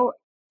 So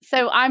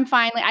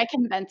I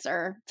convince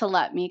her to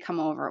let me come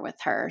over with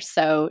her.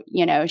 So,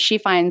 she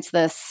finds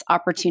this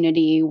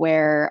opportunity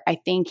where I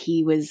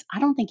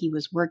don't think he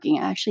was working.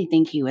 I actually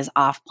think he was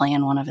off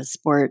playing one of his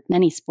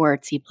many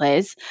sports he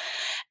plays.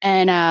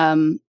 And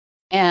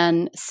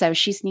so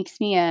she sneaks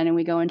me in and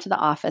we go into the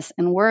office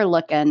and we're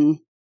looking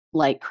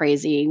like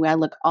crazy. I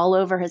look all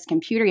over his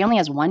computer. He only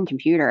has one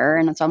computer.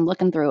 And so I'm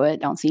looking through it,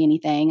 don't see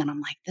anything. And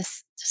I'm like,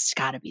 this just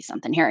gotta be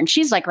something here. And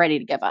she's like ready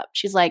to give up.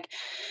 She's like,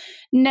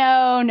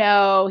 no,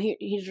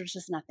 there's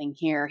just nothing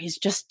here. He's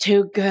just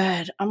too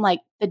good. I'm like,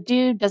 the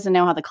dude doesn't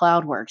know how the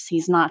cloud works.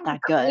 He's not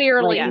that good.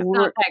 Clearly, he's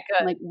not that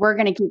good. Like, we're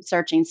going to keep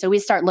searching. So we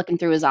start looking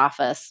through his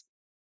office.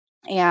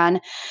 And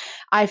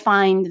I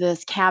find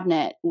this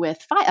cabinet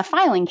with a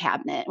filing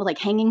cabinet with like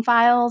hanging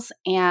files.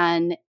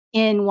 And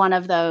in one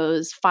of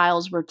those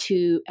files were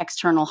 2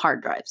 external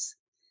hard drives.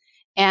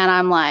 And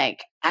I'm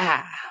like,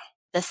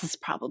 this is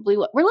probably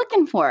what we're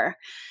looking for.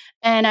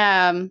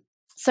 And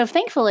so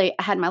thankfully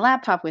I had my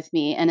laptop with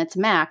me and it's a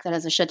Mac that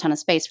has a shit ton of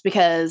space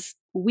because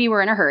we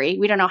were in a hurry.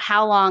 We don't know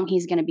how long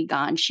he's going to be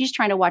gone. She's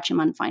trying to watch him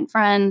on Find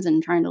Friends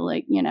and trying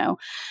to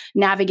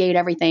navigate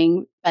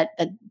everything. But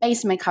the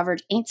basement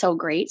coverage ain't so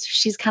great. So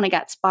she's kind of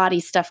got spotty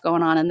stuff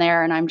going on in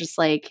there. And I'm just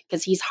like,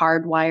 because he's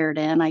hardwired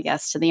in, I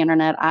guess, to the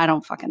internet. I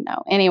don't fucking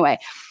know. Anyway,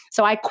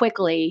 so I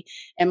quickly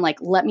am like,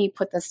 let me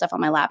put this stuff on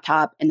my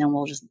laptop and then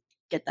we'll just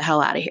get the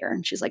hell out of here.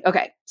 And she's like,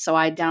 okay. So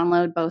I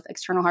download both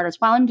external hard drives.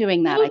 While I'm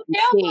doing that, I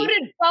can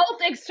downloaded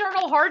both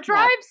external hard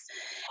drives?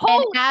 Yeah.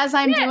 And as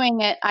I'm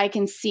doing it, I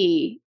can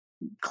see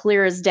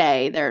clear as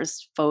day,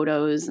 there's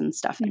photos and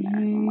stuff in there.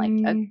 And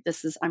I'm like,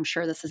 I'm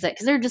sure this is it.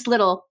 Cause they're just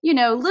little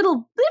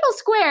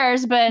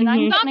squares, but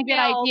I'm getting a good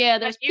idea.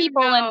 There's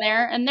people in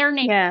there and their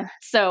names.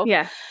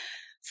 Yeah.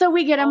 So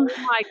we get them,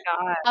 oh my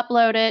God,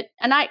 upload it.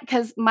 And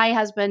because my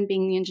husband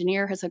being the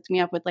engineer has hooked me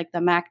up with like the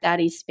Mac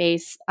Daddy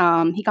space.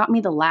 He got me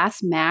the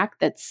last Mac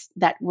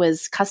that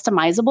was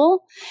customizable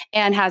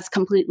and has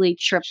completely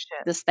tripped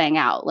this thing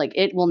out. Like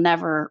it will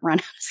never run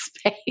out of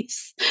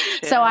space.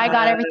 So I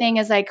got everything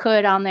as I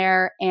could on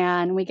there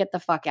and we get the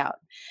fuck out.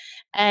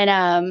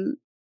 And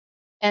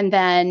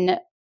then,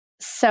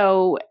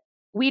 so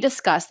we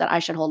discussed that I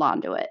should hold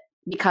on to it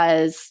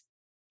because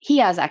he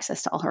has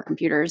access to all her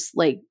computers.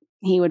 Like,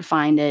 he would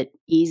find it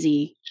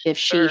easy if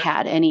she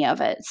had any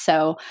of it.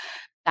 So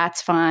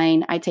that's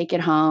fine. I take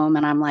it home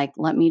and I'm like,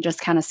 let me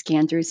just kind of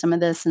scan through some of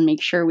this and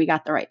make sure we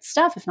got the right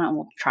stuff. If not,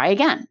 we'll try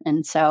again.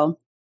 And so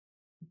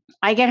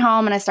I get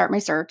home and I start my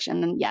search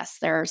and then, yes,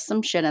 there's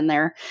some shit in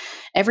there.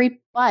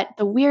 But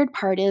the weird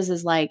part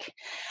is like,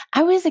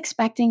 I was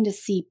expecting to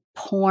see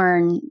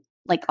porn,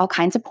 like all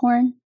kinds of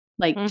porn.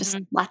 Like just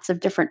lots of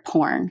different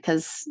porn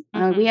because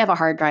we have a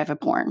hard drive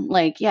of porn.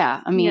 Like,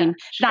 I mean,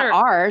 not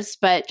ours,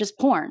 but just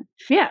porn.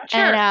 Yeah,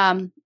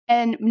 sure.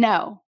 And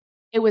no,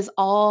 it was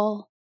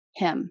all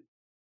him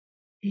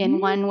in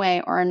one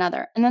way or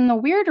another. And then the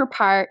weirder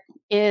part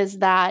is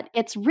that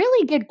it's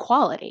really good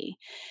quality.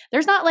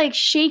 There's not like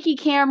shaky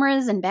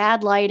cameras and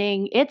bad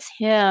lighting. It's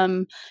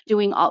him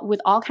with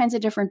all kinds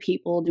of different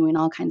people doing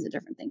all kinds of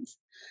different things.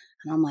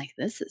 And I'm like,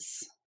 this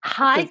is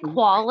High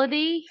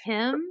quality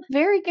him?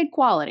 Very good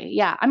quality.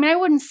 Yeah. I mean, I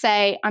wouldn't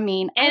say, I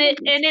mean. And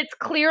it's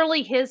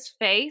clearly his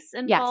face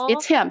involved? Yes,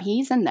 it's him.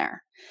 He's in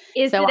there.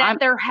 Is it at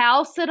their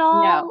house at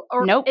all? No.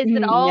 Or Nope. is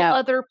it all No.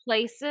 other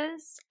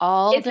places?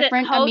 All is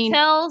different. it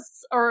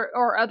hotels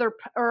or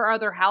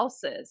other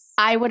houses?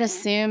 I would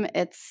assume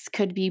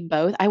could be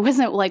both. I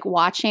wasn't like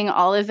watching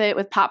all of it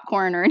with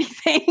popcorn or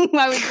anything.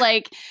 I was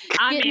like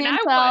getting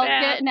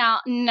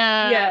out.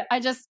 No. Yeah.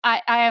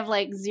 I have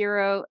like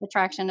zero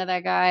attraction to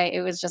that guy.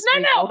 It was just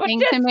revolting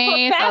to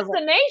me. So I was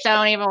like,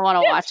 don't even want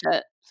to watch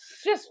it.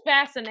 Just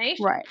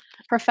fascination. Right.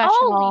 Professional.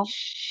 Holy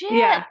shit.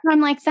 Yeah.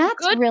 I'm like, that's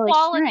good really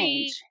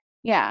quality. strange.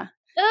 Yeah.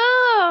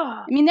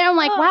 Oh. I mean, then I'm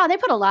like, wow, they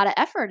put a lot of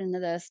effort into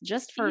this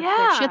just for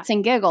shits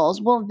and giggles.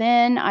 Well,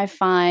 then I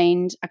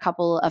find a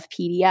couple of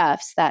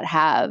PDFs that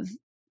have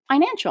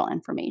financial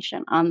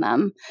information on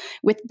them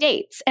with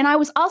dates. And I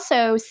was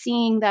also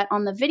seeing that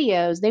on the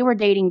videos, they were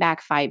dating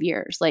back 5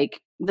 years. Like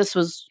this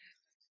was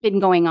been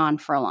going on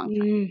for a long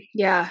time.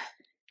 Yeah.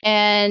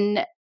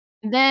 And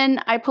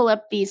then I pull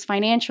up these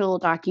financial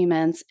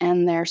documents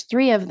and there's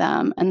 3 of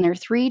them and they're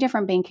 3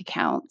 different bank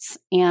accounts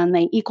and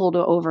they equal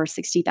to over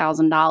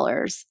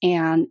 $60,000.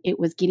 And he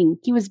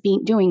was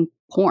doing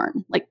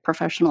porn, like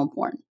professional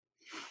porn.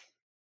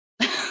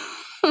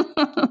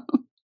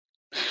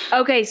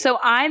 Okay. So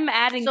I'm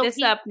adding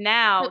up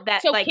now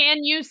that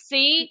can you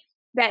see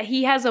that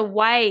he has a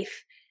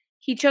wife?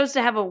 He chose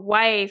to have a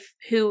wife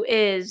who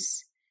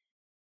is,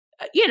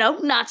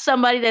 not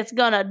somebody that's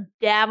going to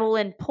dabble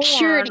in porn.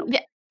 Purity.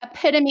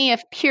 Epitome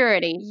of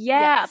purity.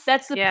 Yeah,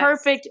 that's the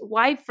perfect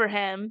wife for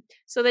him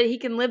so that he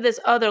can live this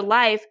other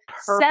life,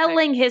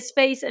 selling his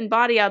face and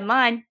body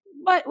online,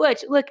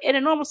 which, look, in a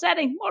normal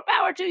setting, more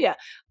power to you.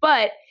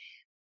 But,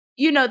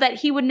 that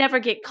he would never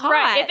get caught.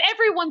 Right. If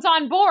everyone's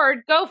on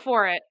board, go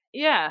for it.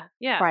 Yeah,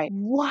 yeah. Right.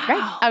 Wow.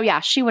 Right. Oh,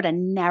 yeah, she would have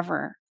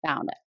never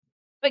found it.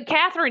 But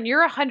Catherine,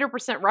 you're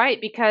 100%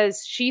 right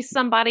because she's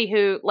somebody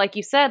who, like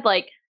you said,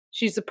 like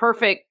she's a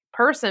perfect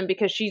person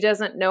because she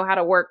doesn't know how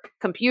to work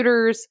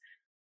computers,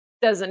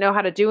 doesn't know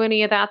how to do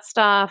any of that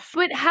stuff.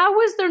 But how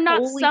is there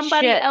not Holy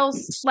somebody shit.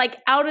 else like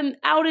out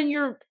in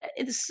your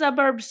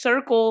suburb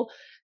circle?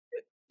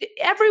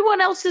 Everyone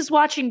else is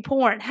watching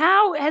porn.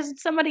 How has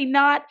somebody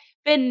not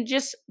been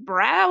just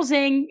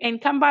browsing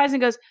and come by and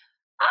goes,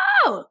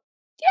 "Oh,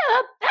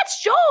 yeah,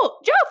 that's Joe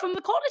from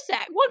the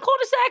cul-de-sac. One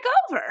cul-de-sac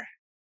over."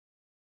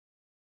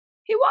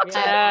 He walks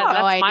in. That's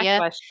no my idea.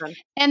 question.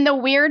 And the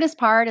weirdest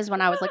part is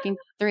when I was looking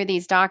through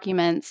these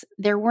documents,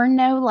 there were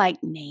no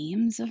like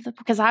names of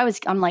because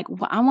I'm like,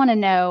 well, I want to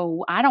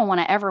know. I don't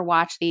want to ever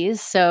watch these.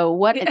 So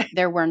what?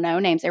 There were no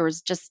names. There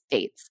was just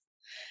dates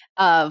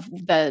of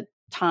the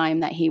time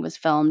that he was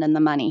filmed and the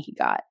money he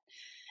got.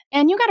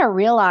 And you got to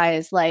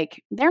realize,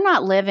 like, they're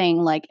not living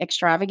like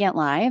extravagant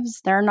lives.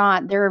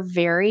 They're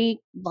very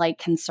like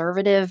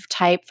conservative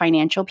type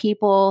financial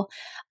people.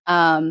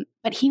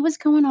 But he was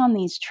going on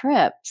these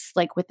trips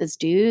like with his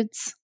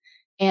dudes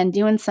and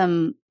doing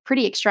some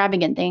pretty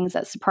extravagant things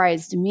that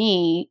surprised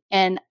me.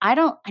 And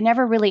I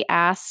never really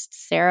asked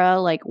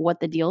Sarah like what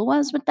the deal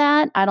was with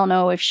that. I don't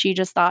know if she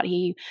just thought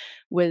he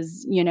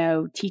was,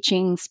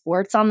 teaching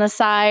sports on the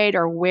side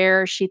or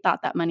where she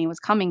thought that money was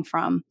coming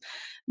from.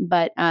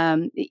 But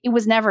it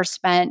was never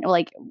spent,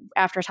 like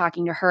after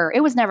talking to her,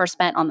 it was never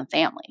spent on the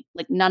family.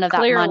 Like none of that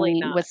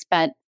money was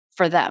spent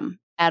for them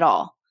at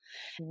all.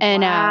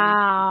 And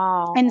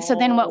wow. And so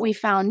then what we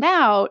found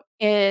out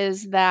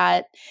is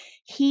that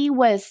he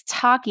was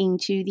talking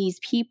to these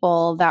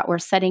people that were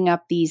setting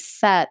up these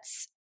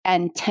sets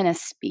and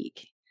tennis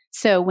speak.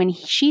 So when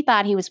she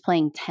thought he was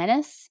playing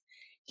tennis,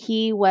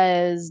 he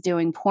was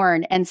doing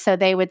porn. And so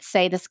they would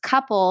say, this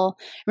couple,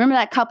 remember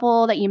that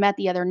couple that you met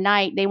the other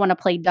night? They want to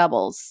play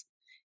doubles.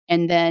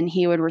 And then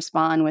he would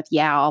respond with,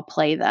 yeah, I'll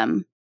play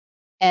them.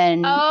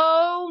 And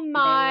oh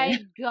my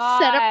God.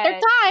 Set up their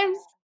times.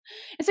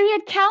 And so he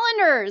had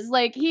calendars,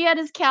 like he had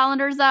his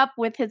calendars up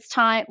with his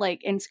time,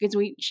 like, and because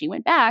she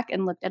went back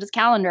and looked at his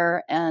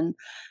calendar, and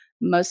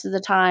most of the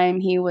time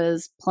he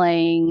was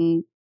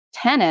playing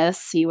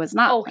tennis. He was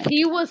not. Oh,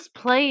 he was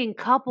playing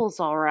couples,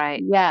 all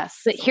right.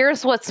 Yes. But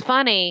here's what's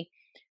funny: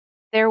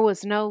 there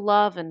was no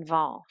love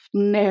involved.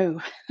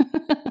 No.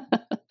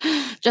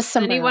 Just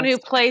some anyone who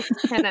plays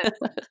tennis.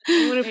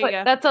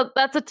 That's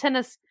a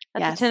tennis.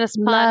 That's a tennis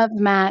pun. Love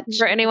match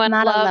for anyone.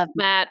 Not love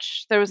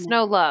match. There was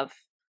no love.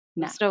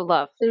 There's no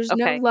love. There's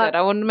no love. Good.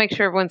 I wanted to make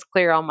sure everyone's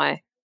clear on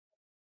my.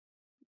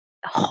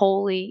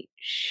 Holy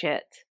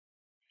shit!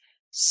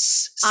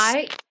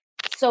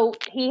 So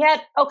he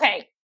had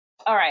okay.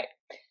 All right.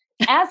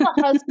 As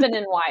a husband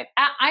and wife,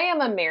 I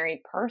am a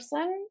married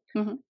person.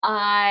 Mm-hmm.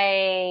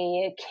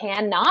 I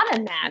cannot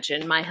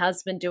imagine my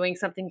husband doing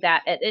something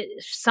that at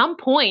some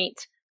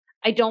point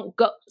I don't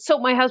go. So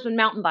my husband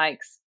mountain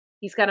bikes.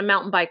 He's got a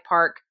mountain bike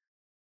park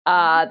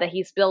that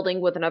he's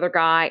building with another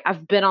guy.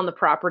 I've been on the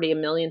property a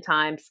million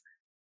times.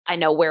 I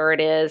know where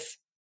it is.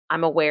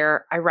 I'm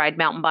aware. I ride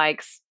mountain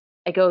bikes.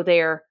 I go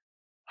there.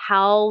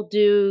 How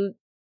do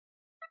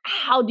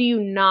you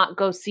not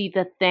go see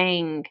the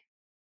thing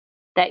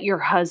that your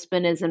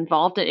husband is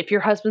involved in. If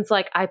your husband's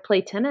like, I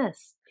play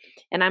tennis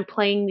and I'm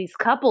playing these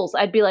couples,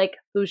 I'd be like,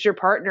 who's your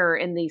partner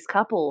in these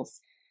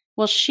couples?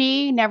 Well,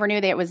 she never knew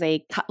that it was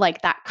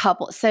that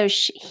couple. So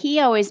he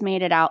always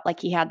made it out like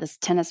he had this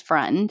tennis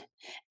friend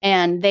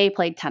and they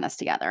played tennis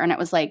together and it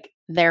was like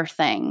their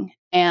thing.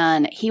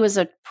 And he was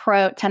a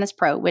tennis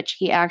pro, which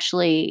he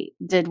actually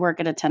did work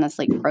at a tennis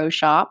pro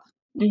shop.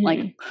 Mhm.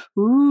 Like,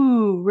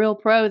 ooh, real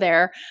pro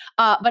there.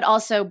 But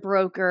also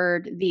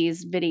brokered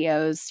these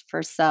videos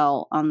for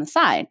sale on the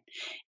side.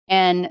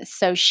 And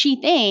so she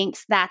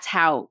thinks that's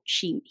how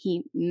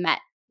he met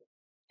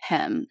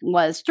him,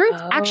 was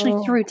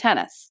actually through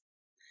tennis.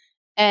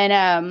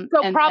 And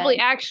So probably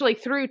actually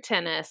through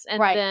tennis.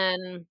 And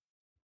then,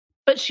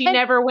 but she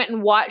never went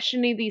and watched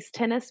any of these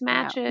tennis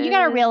matches. No. You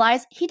got to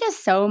realize he does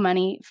so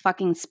many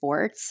fucking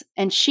sports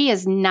and she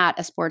is not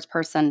a sports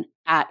person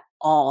at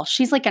all.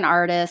 She's like an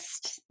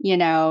artist,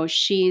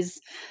 she's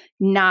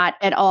not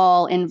at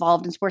all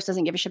involved in sports,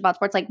 doesn't give a shit about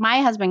sports. Like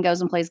my husband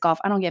goes and plays golf.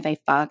 I don't give a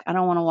fuck. I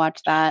don't want to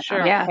watch that.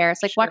 Sure. I don't care.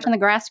 It's like watching the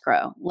grass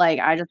grow. Like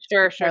I just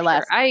care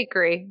less. I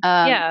agree.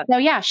 So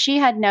yeah, she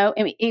had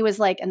it was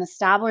like an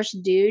established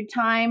dude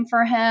time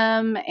for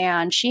him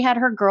and she had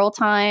her girl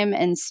time.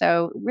 And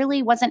so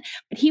really wasn't,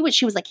 but he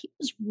was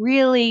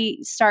really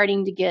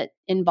starting to get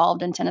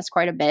involved in tennis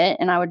quite a bit.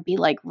 And I would be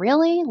like,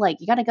 really? Like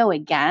you got to go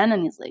again?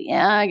 And he's like,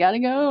 yeah, I got to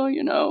go,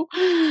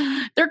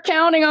 they're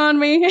counting on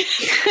me.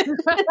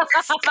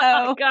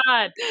 Oh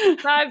God,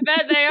 I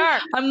bet they are.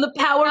 I'm the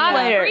power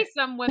player.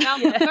 Threesome without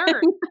the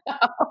third.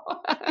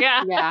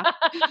 Yeah.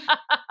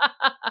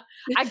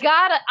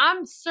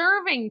 I'm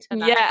serving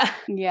tonight.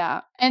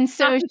 Yeah. And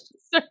so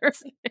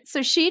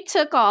she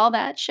took all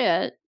that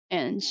shit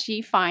and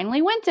she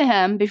finally went to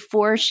him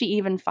before she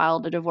even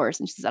filed a divorce.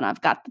 And she said,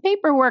 I've got the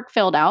paperwork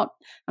filled out.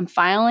 I'm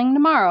filing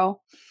tomorrow.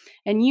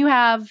 And you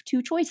have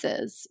two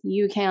choices.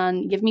 You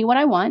can give me what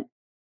I want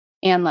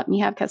and let me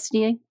have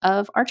custody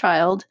of our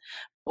child,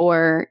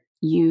 or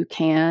you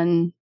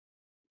can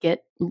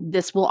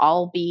this will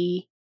all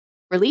be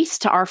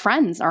released to our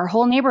friends, our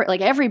whole neighborhood,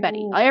 like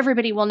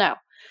everybody will know.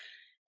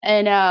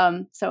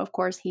 And so of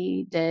course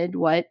he did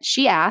what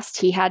she asked.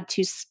 He had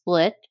to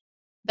split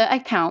the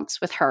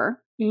accounts with her.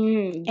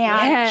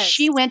 And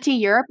she went to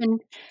Europe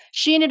and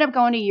she ended up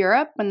going to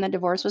Europe when the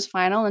divorce was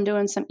final and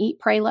doing some eat,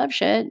 pray, love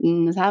shit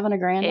and was having a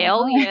grand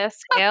Hell yes.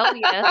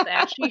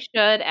 As she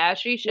should.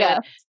 Yeah.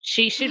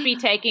 She should be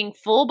taking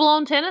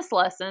full-blown tennis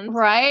lessons.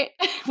 Right.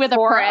 With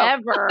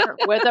forever.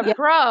 With a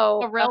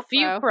pro. A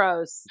few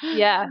pros.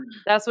 Yeah.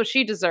 That's what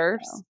she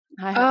deserves.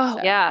 I hope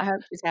so. Yeah. I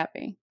hope she's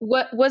happy.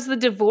 What was the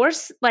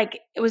divorce like?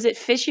 Was it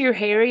fishy or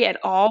hairy at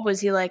all? Was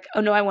he like,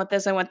 oh no, I want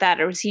this, I want that?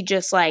 Or was he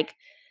just like,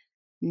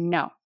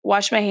 no,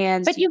 wash my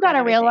hands? But you got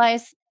to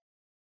realize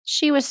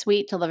she was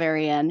sweet till the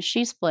very end.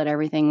 She split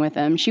everything with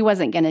him. She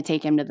wasn't going to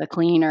take him to the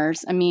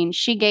cleaners. I mean,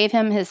 she gave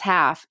him his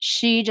half.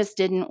 She just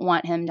didn't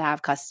want him to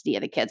have custody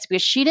of the kids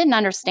because she didn't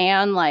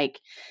understand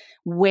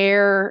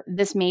where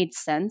this made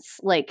sense,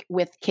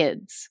 with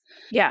kids.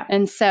 Yeah.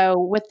 And so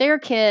with their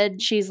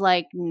kid, she's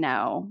like,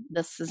 no,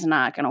 this is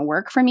not going to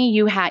work for me.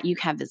 You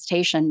have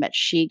visitation, but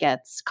she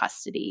gets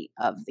custody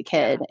of the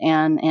kid.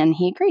 Yeah. And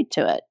he agreed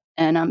to it.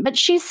 And, but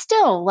she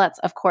still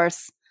lets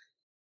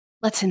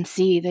him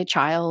see the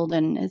child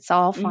and it's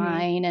all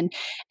fine. And,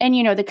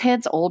 the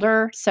kid's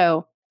older.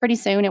 So pretty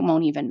soon it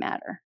won't even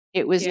matter.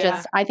 It was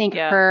just, I think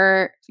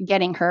her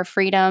getting her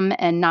freedom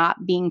and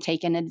not being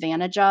taken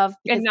advantage of.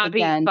 Because, and not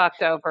being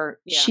fucked over.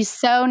 Yeah. She's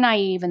so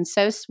naive and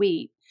so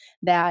sweet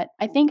that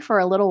I think for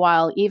a little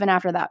while, even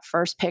after that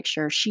first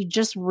picture, she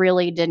just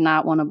really did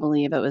not want to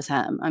believe it was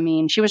him. I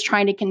mean, she was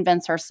trying to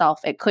convince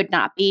herself it could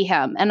not be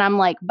him. And I'm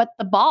like, but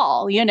the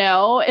ball, And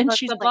but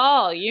she's the like,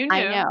 ball, you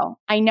knew.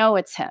 I know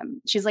it's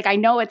him. She's like, I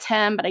know it's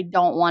him, but I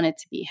don't want it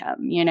to be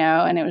him,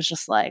 And it was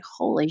just like,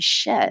 holy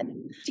shit.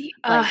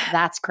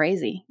 That's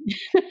crazy.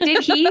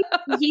 Did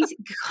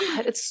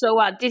God, it's so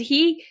odd. Did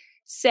he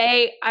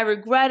say, I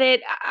regret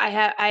it,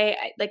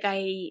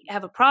 I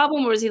have a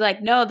problem? Or was he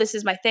like, no, this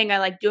is my thing, I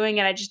like doing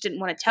it, I just didn't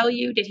want to tell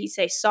you? Did he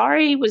say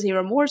sorry? Was he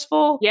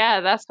remorseful?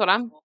 Yeah, that's what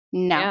I'm...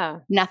 No,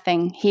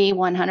 nothing. He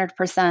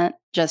 100%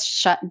 just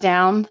shut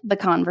down the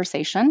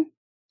conversation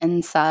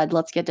and said,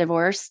 let's get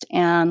divorced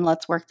and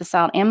let's work this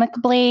out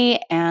amicably.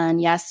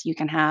 And yes, you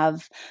can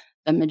have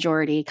the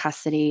majority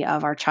custody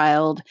of our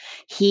child.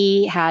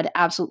 He had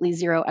absolutely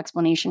zero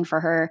explanation for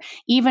her,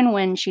 even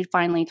when she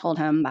finally told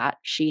him that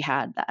she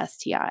had the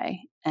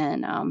STI.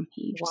 And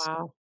he just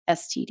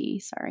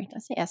STD. Sorry, did I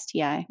say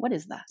STI? What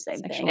is that? Same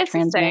Sexually thing. It's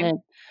transmitted.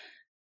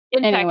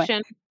 Infection.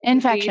 Anyway,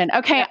 infection.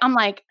 Okay, yeah. I'm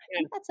like,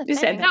 that's a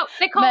thing. No,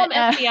 they call them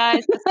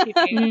STIs.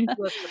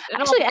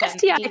 Actually,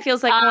 STI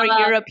feels like more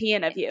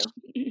European of you.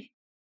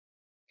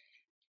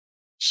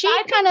 She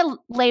kind of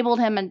labeled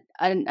him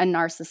a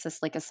narcissist,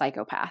 like a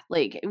psychopath.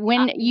 Like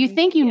when you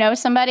think you know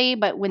somebody,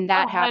 but when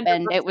that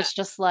happened, it was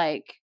just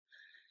like,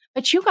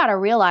 but you got to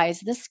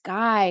realize this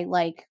guy,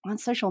 like on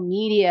social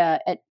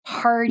media, at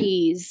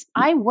parties,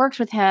 I worked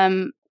with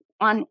him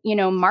on,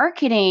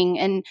 marketing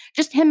and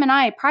just him and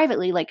I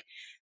privately, like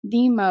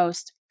the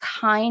most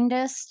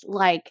kindest,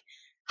 like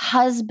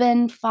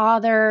husband,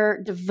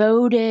 father,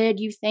 devoted.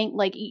 You think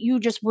like you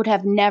just would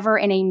have never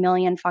in a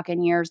million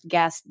fucking years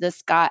guessed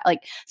this guy. Like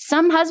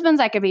some husbands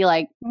I could be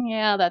like,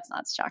 yeah, that's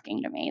not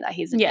shocking to me that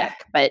he's a dick.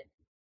 But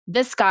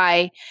this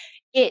guy,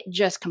 it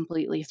just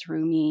completely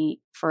threw me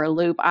for a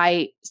loop.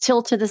 I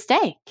still to this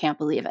day can't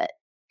believe it.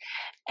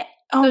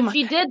 So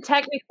she did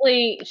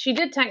technically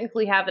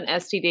have an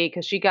STD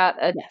because she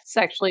got a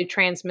sexually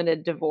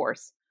transmitted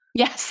divorce.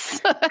 Yes.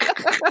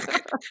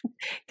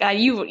 God,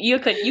 you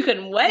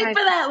couldn't wait for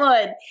that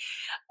one.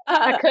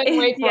 I couldn't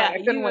wait for it. I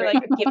You couldn't were wait.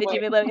 like, give it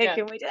to me, love. I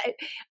can't wait.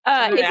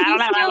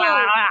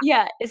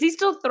 Is he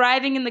still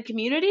thriving in the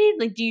community?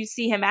 Like, do you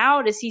see him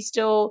out? Is he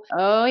still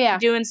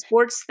doing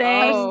sports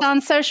things? Posts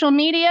on social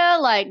media,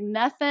 like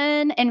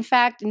nothing. In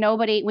fact,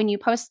 nobody, when you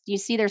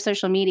see their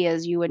social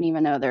medias, you wouldn't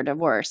even know they're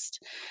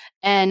divorced.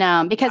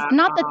 And because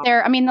not that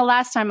they're, I mean, the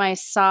last time I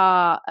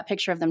saw a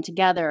picture of them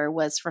together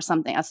was for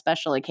a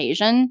special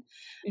occasion,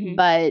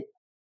 but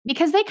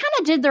because they kind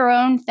of did their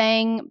own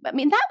thing. I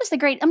mean, that was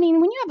when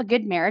you have a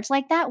good marriage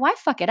like that, why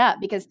fuck it up?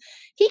 Because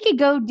he could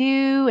go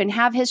do and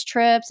have his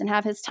trips and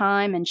have his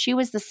time, and she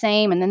was the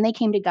same. And then they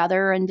came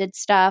together and did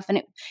stuff.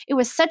 And it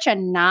was such a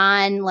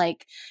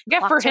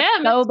for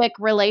him, phobic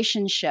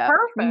relationship.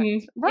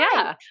 Perfect. Right.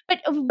 Yeah.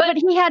 But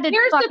he had to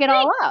fuck it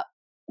all up.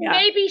 Yeah.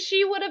 Maybe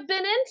she would have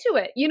been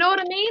into it. You know what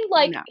I mean?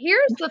 Like,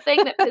 here's the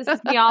thing that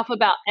pisses me off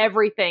about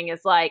everything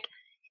is like,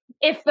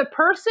 if the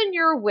person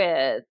you're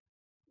with,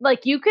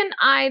 like, you can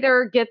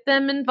either get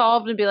them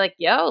involved and be like,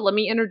 yo, let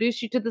me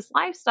introduce you to this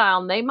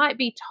lifestyle. And they might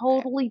be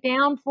totally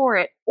down for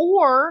it.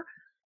 Or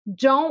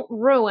don't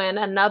ruin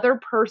another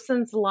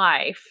person's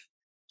life.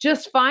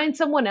 Just find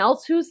someone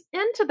else who's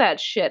into that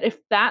shit. If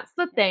that's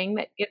the thing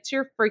that gets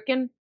your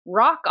freaking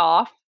rock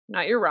off,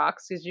 not your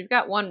rocks, because you've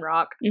got one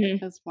rock.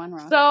 That's one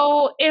rock.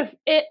 So if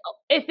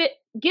it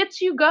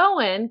gets you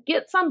going,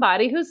 get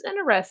somebody who's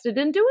interested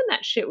in doing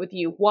that shit with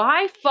you.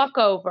 Why fuck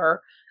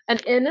over an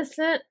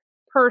innocent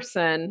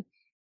person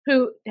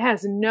who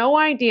has no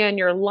idea, and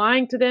you're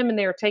lying to them, and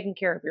they are taking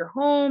care of your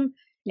home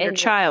and your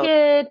child,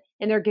 kid,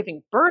 and they're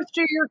giving birth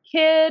to your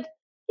kid?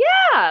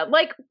 Yeah,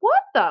 like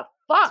what the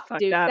fuck,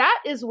 dude? That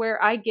is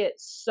where I get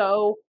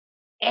so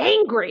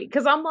angry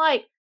because I'm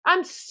like,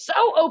 I'm so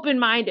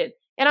open-minded,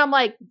 and I'm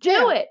like,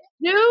 do it,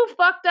 do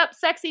fucked up,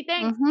 sexy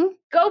things,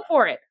 go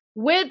for it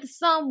with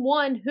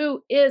someone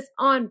who is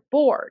on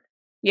board.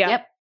 Yeah.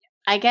 Yep.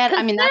 I get.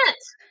 Consent. I mean,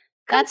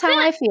 that's how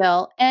I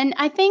feel. And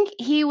I think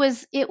he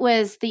wants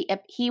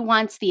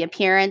the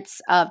appearance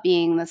of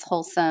being this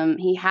wholesome.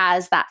 He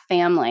has that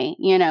family,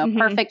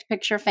 perfect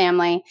picture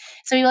family.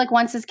 So he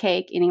wants his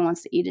cake and he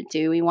wants to eat it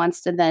too. He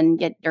wants to then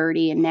get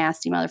dirty and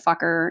nasty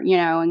motherfucker,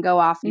 and go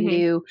off and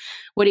do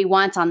what he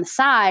wants on the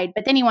side.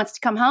 But then he wants to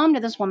come home to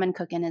this woman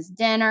cooking his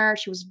dinner.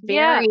 She was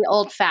very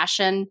old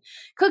fashioned,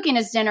 cooking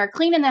his dinner,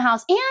 cleaning the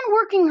house, and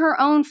working her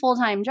own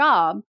full-time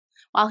job.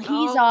 While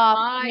he's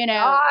off,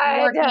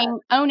 working,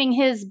 owning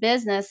his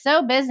business,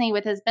 so busy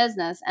with his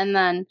business, and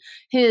then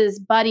his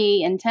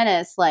buddy in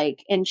tennis,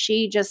 and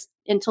she just,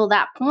 until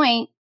that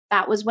point,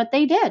 that was what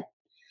they did.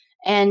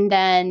 And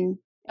then,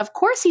 of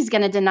course, he's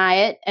going to deny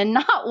it and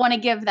not want to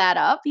give that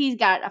up. He's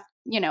got,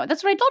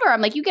 that's what I told her.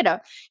 I'm like, he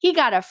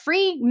got a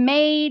free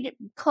maid,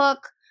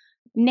 cook,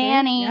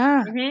 nanny,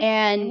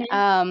 and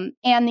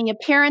the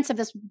appearance of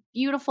this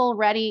beautiful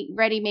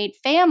ready-made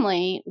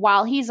family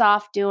while he's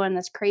off doing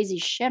this crazy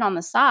shit on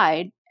the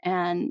side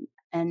and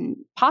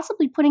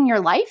possibly putting your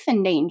life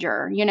in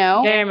danger,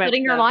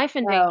 putting your life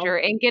in danger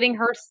and getting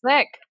her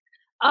sick.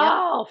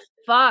 Oh,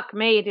 fuck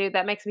me, dude.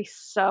 That makes me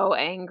so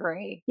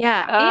angry.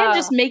 Yeah. And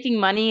just making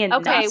money and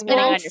I'm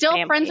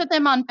still friends with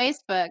him on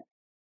Facebook.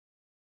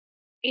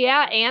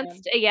 Yeah,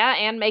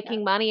 and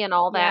making money and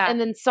all that. Yeah.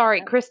 And then, sorry,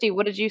 Kristi,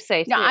 what did you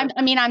say? No,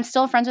 I'm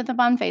still friends with him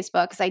on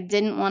Facebook because I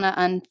didn't want to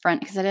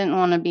unfriend because I didn't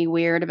want to be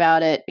weird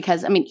about it.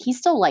 Because he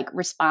still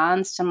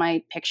responds to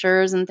my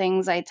pictures and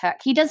things I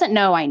text. He doesn't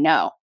know I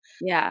know.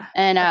 Yeah,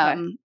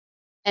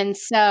 and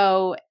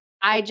so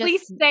I just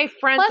please stay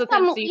friends with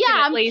him. So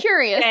I'm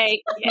curious.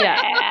 What's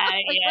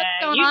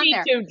going on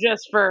there? To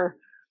just for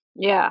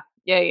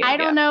I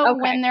don't know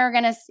when they're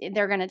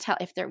gonna tell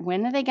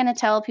when are they gonna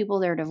tell people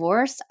they're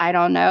divorced? I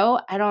don't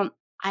know. I don't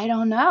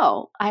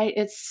know.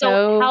 It's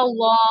so how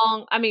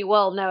long? I mean,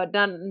 well, no,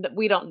 none.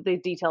 We don't. The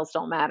details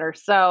don't matter.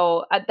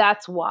 So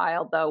that's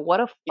wild, though. What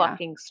a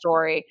fucking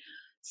story.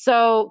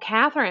 So,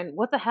 Catherine,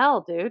 what the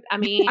hell, dude? I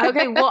mean,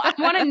 okay. Well, I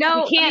want to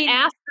know. You can't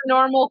ask the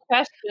normal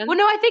questions. Well,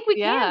 no, I think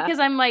we can because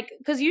I'm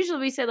because usually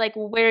we say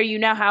well, where are you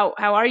now? How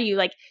are you?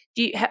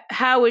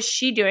 How is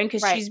she doing?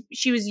 Because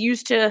she was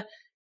used to.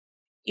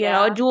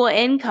 A dual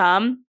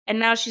income, and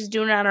now she's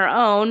doing it on her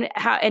own.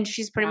 And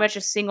she's pretty much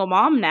a single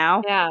mom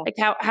now. Yeah.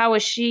 How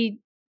is she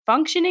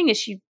functioning? Is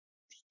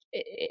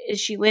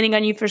she leaning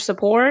on you for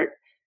support?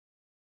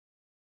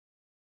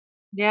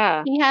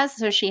 Yeah.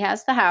 She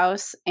has the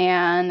house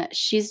and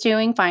she's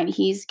doing fine.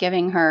 He's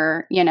giving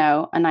her,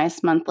 a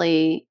nice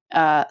monthly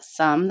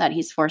sum that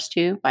he's forced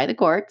to by the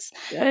courts.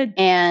 Good.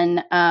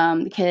 And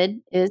the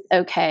kid is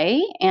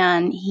okay.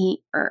 And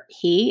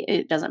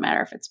it doesn't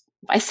matter if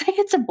I say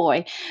it's a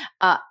boy,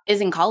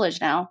 is in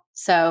college now.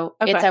 So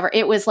it's over.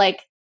 It was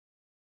like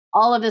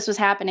all of this was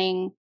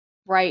happening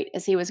right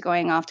as he was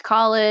going off to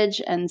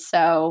college. And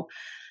so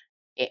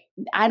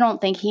I don't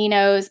think he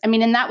knows. I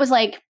mean, and that was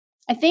like,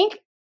 I think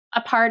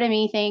a part of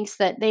me thinks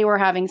that they were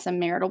having some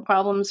marital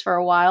problems for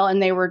a while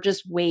and they were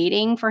just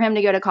waiting for him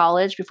to go to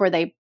college before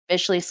they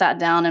officially sat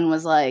down and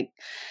was like,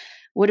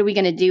 what are we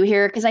going to do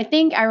here? Because I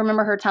think I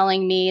remember her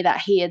telling me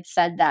that he had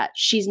said that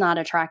she's not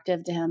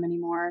attractive to him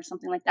anymore or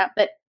something like that.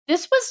 But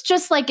this was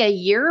just like a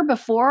year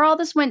before all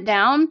this went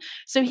down.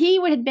 So he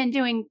would have been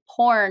doing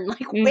porn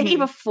like way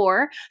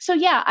before. So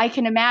yeah, I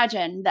can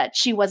imagine that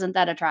she wasn't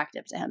that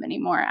attractive to him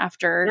anymore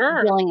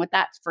after dealing with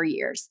that for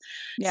years.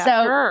 Yeah,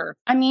 so,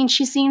 I mean,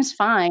 she seems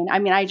fine. I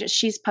mean,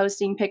 she's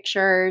posting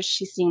pictures.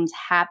 She seems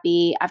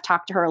happy. I've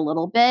talked to her a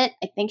little bit.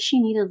 I think she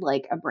needed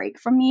like a break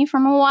from me for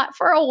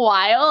a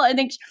while. I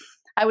think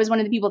I was one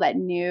of the people that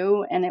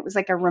knew, and it was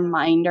like a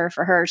reminder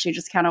for her. She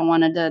just kind of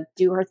wanted to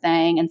do her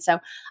thing. And so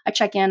I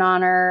check in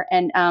on her.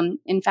 And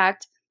in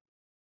fact,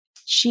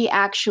 she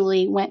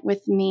actually went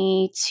with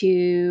me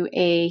to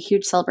a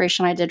huge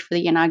celebration I did for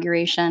the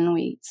inauguration.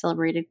 We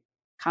celebrated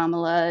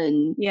Kamala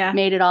and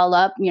made it all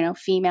up,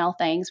 female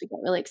things. We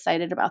got really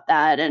excited about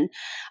that. And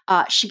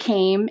she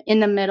came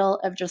in the middle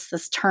of just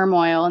this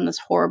turmoil and this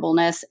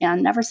horribleness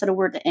and never said a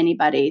word to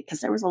anybody because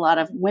there was a lot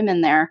of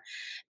women there.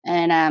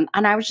 And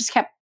I was just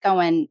kept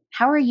going,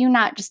 how are you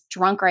not just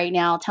drunk right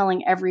now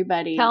telling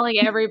everybody the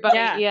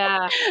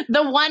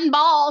one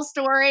ball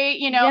story,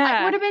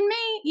 it would have been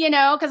me,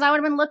 because I would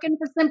have been looking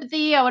for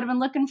sympathy. I would have been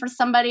looking for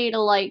somebody to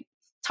like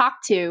talk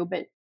to,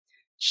 but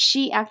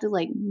she acted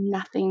like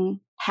nothing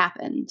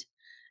happened.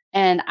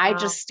 And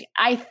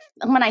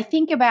when I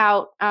think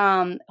about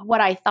what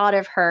I thought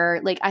of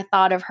her, like I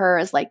thought of her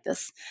as like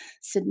this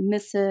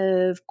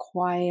submissive,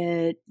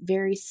 quiet,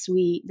 very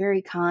sweet,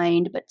 very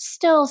kind, but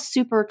still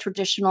super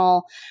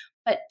traditional.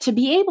 But to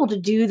be able to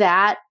do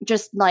that,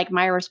 just like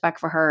my respect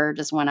for her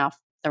just went off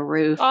the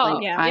roof.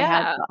 I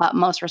had the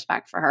utmost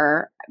respect for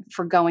her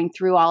for going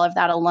through all of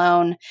that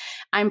alone.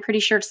 I'm pretty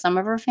sure some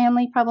of her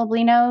family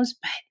probably knows,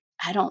 but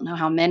I don't know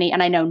how many.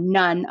 And I know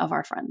none of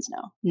our friends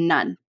know.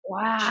 None.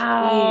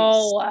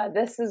 Wow. Jeez.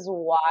 This is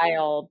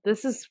wild.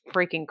 This is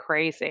freaking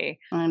crazy.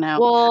 I know.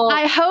 Well,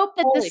 I hope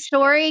that this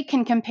story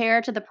can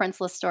compare to the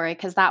Princeless story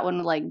because that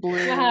one like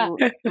blew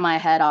my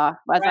head off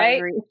as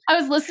I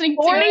was listening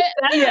to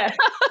it.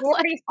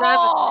 47.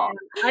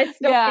 I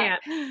still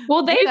can't.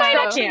 Well, they might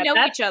actually know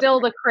each other. Still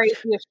the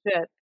craziest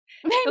shit.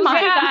 Those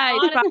guys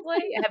probably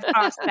have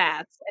crossed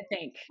paths, I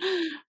think.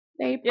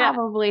 They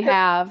probably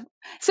have.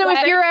 So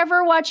if you're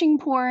ever watching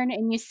porn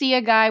and you see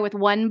a guy with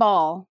one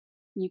ball,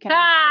 you can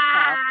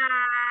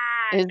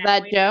is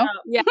that Joe?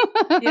 Yeah.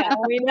 Yeah.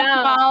 We know.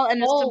 One ball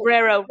and a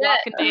sombrero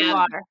walking through the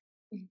water.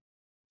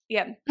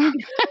 Yeah.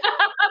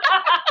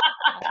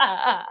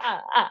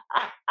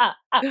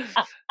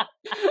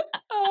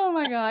 Oh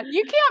my God.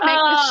 You can't make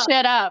this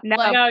shit up.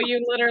 No,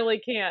 you literally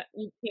can't.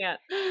 You can't.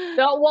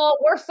 So, well,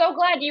 we're so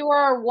glad you were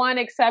our one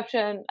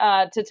exception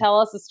to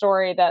tell us a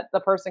story that the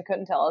person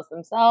couldn't tell us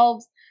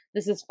themselves.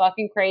 This is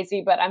fucking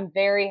crazy, but I'm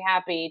very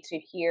happy to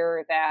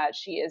hear that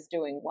she is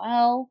doing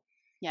well.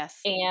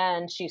 Yes.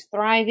 And she's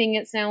thriving,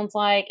 it sounds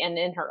like, and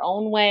in her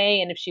own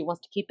way. And if she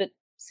wants to keep it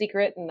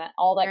secret and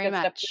all that good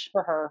stuff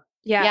for her.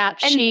 Yeah.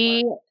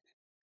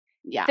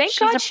 Thank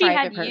God she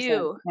had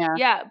you.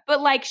 Yeah.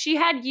 But like she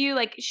had you,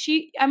 like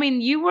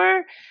you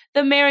were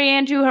the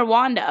Marianne to her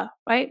Wanda,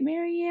 right?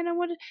 Marianne,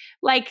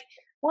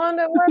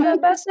 Wanda, we're the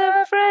best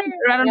of friends.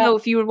 I don't know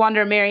if you would Wanda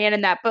or Marianne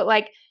in that, but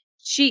like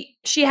she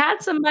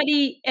had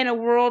somebody in a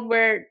world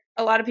where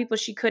a lot of people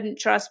she couldn't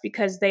trust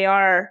because they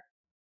are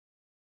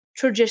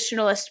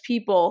traditionalist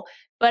people.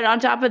 But on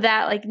top of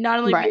that, like not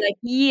only be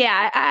like,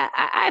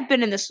 I've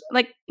been in this,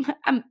 like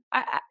I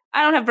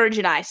don't have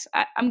virgin eyes.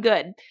 I'm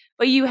good.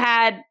 But you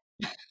had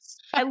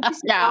at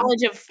least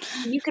knowledge of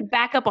you could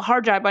back up a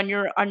hard drive on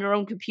your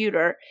own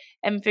computer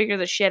and figure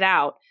the shit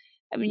out.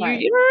 I mean,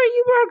 you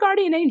were a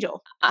guardian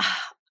angel.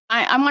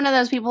 I'm one of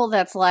those people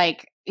that's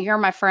like, you're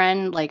my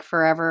friend, like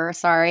forever.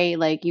 Sorry,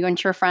 like you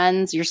and your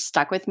friends, you're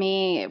stuck with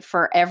me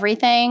for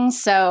everything.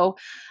 So,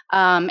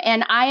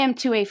 and I am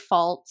to a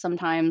fault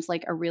sometimes,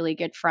 like a really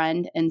good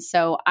friend. And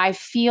so I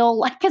feel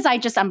like, because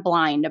I'm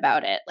blind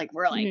about it. Like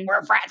we're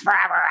we're friends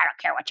forever. I don't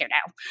care what you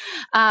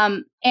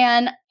do.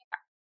 And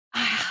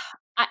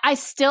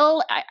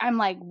I'm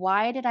like,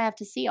 why did I have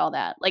to see all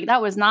that? Like,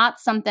 that was not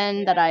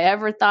something that I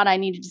ever thought I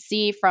needed to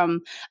see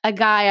from a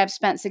guy I've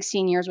spent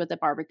 16 years with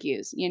at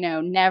barbecues,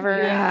 never.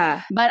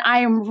 Yeah. But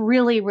I'm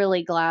really,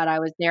 really glad I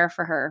was there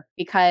for her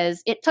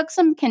because it took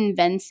some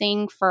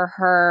convincing for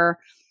her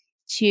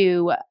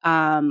to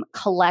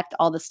collect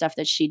all the stuff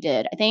that she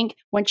did. I think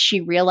when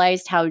she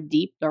realized how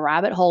deep the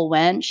rabbit hole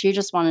went, she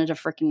just wanted to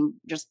freaking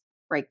just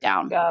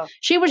breakdown. Go.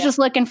 She was Yeah. just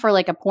looking for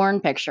like a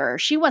porn picture.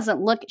 She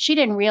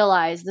didn't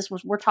realize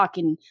we're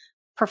talking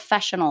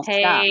professional stuff.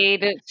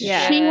 Paid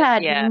Yeah. She shit,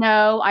 had yeah.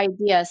 no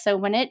idea. So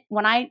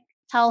when I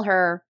tell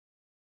her,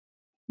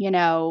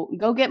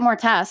 go get more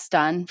tests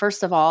done,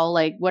 first of all,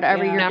 like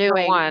whatever Yeah. you're Number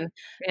doing. one.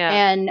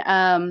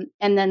 Yeah.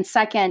 And then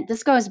second,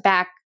 this goes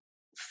back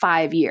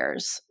 5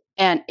 years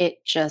and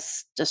it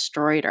just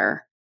destroyed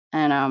her.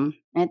 And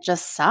it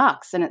just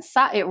sucks. And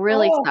it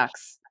really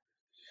sucks.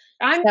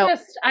 I'm So-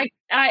 just I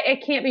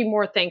can't be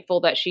more thankful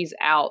that she's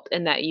out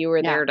and that you were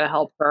Yeah. there to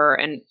help her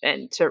and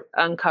to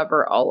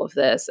uncover all of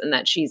this and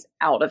that she's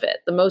out of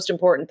it. The most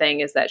important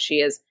thing is that she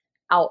is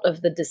out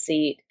of the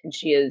deceit and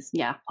she is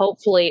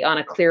hopefully on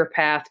a clear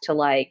path to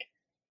like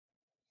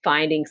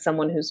finding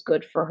someone who's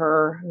good for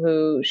her,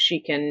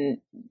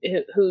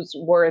 who's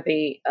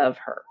worthy of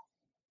her.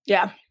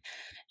 Yeah.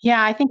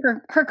 Yeah, I think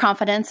her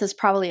confidence is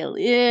probably a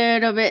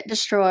little bit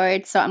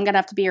destroyed. So I'm going to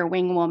have to be her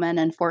wing woman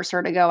and force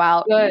her to go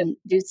out and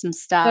do some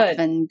stuff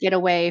and get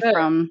away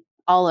from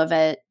all of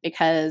it.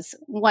 Because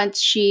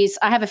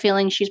I have a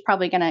feeling she's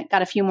probably got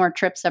a few more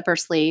trips up her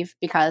sleeve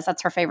because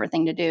that's her favorite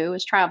thing to do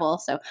is travel.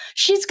 So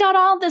she's got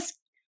all this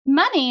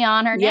money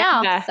on her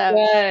now. So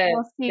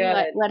we'll see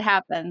what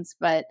happens.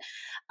 But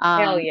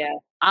hell yeah.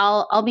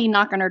 I'll be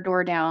knocking her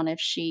door down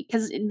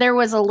because there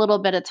was a little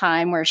bit of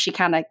time where she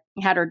kind of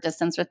had her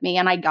distance with me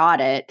and I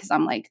got it because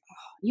I'm like,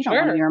 you don't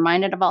want to be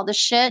reminded of all this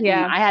shit.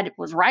 Yeah. And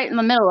was right in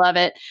the middle of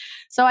it.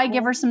 So I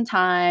give her some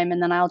time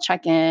and then I'll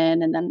check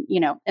in and then,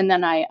 and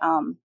then I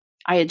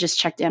had just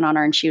checked in on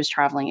her and she was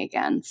traveling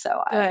again.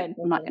 So I'm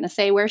not going to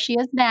say where she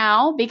is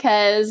now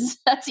because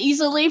that's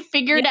easily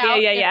figured out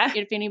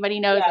if anybody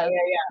knows us.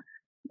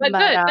 But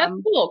good. That's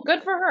cool.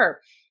 Good for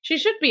her. She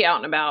should be out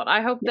and about.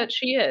 I hope that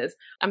she is.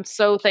 I'm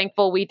so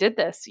thankful we did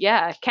this.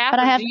 Yeah.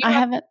 Catherine, but I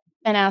haven't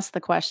been asked the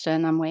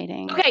question. I'm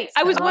waiting. Okay.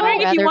 I was wondering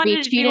if you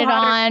wanted to be cheated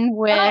on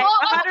with I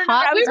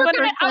was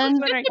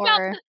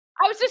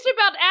just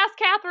about to ask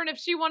Catherine if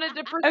she wanted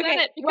to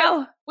present it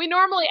because we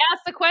normally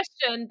ask the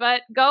question,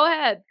 but go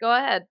ahead.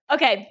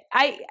 Okay.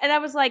 I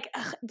was like,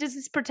 does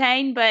this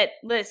pertain? But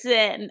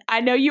listen,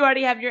 I know you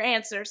already have your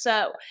answer,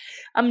 so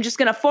I'm just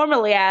gonna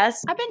formally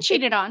ask. I've been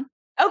cheated on.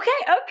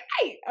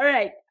 Okay. All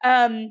right.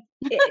 God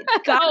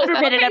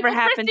forbid it ever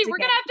happens Kristi, again. we're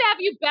gonna have to have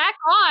you back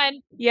on.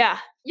 Yeah.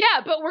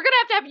 Yeah, but we're gonna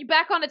have to have you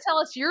back on to tell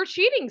us your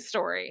cheating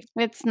story.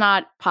 It's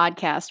not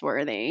podcast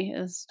worthy.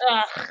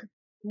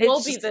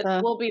 We'll be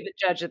the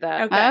judge of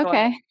that.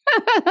 Okay.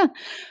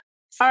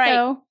 All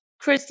right,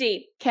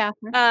 Kristi,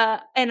 Catherine.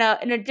 in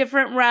a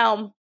different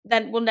realm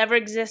that will never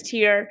exist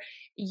here,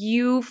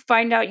 you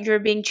find out you're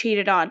being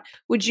cheated on.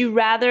 Would you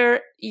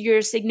rather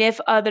your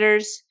significant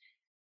other's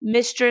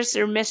mistress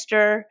or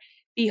mister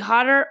be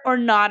hotter or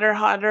not or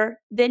hotter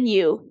than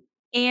you?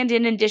 And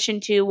in addition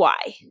to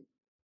why?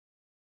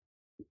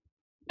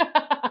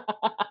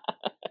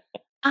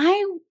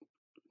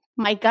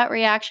 My gut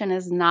reaction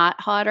is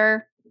not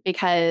hotter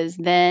because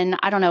then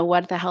I don't know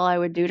what the hell I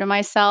would do to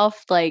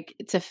myself. Like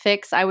to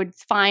fix, I would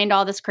find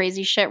all this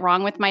crazy shit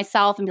wrong with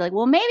myself and be like,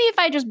 well, maybe if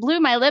I just blew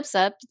my lips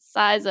up to the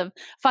size of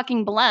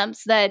fucking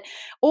blimps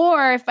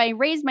or if I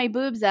raised my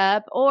boobs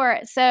up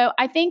so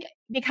I think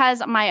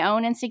because of my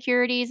own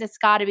insecurities, it's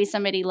got to be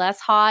somebody less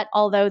hot.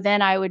 Although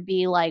then I would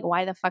be like,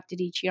 why the fuck did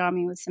he cheat on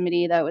me with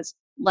somebody that was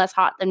less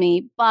hot than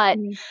me? But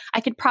I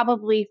could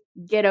probably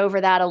get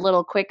over that a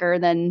little quicker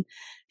than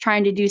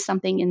trying to do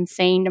something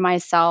insane to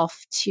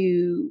myself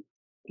to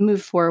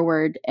move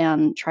forward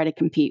and try to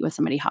compete with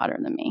somebody hotter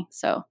than me.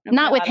 So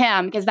not with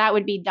him because that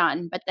would be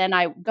done. But then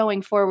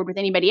going forward with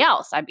anybody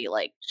else, I'd be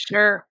like,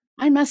 sure,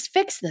 I must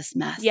fix this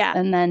mess. Yeah.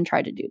 And then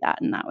try to do that.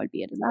 And that would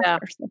be a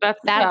disaster. Yeah,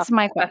 So that's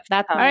my question.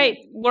 That's all right.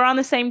 We're on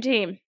the same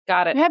team.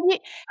 Got it. Have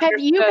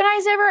you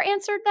guys ever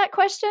answered that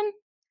question?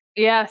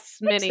 Yes,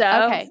 many. So.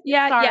 Okay.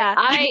 Yeah. Sorry. Yeah.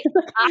 I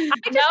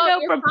just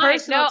know from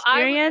personal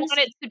experience.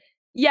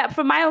 Yeah,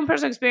 from my own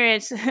personal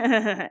experience,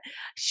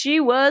 she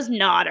was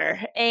not her.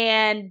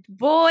 And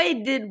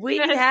boy, did we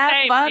have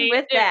fun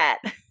with that.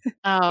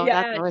 Oh,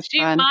 that's always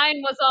fun.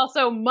 Mine was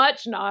also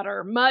much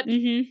nodder, much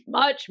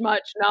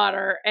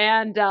nodder.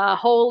 And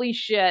holy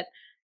shit.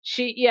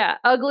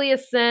 Ugly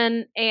as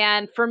sin.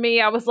 And for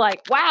me, I was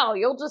like, wow,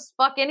 you'll just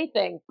fuck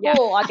anything.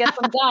 Cool, I guess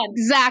I'm done.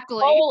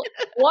 Exactly. Oh,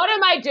 what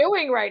am I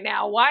doing right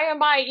now? Why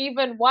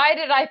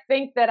did I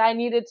think that I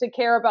needed to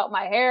care about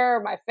my hair,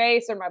 or my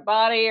face, or my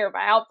body, or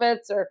my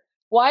outfits, or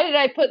why did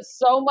I put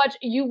so much?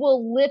 You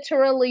will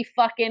literally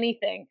fuck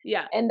anything.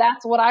 Yeah. And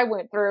that's what I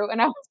went through.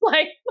 And I was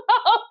like,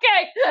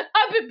 okay,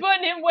 I've been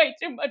putting in way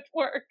too much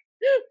work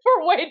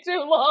for way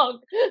too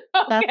long.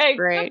 Okay, that's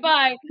great.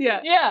 Goodbye.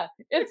 Yeah.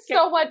 It's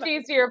so much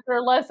easier if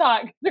they're less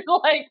hot. They're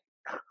like,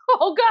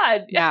 oh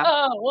God,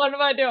 what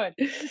am I doing?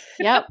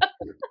 Yep.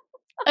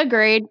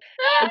 Agreed.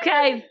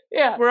 Okay.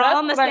 Yeah. We're all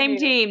on the same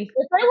team. If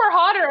they were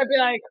hotter, I'd be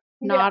like,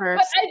 Nodders.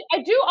 But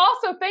I do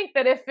also think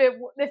that if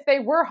they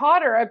were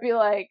hotter, I'd be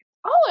like,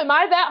 oh, am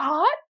I that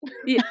hot?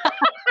 Yeah.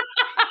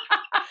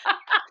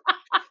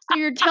 So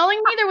you're telling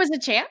me there was a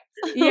chance?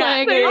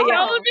 Yeah. You're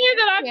telling me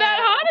that I'm that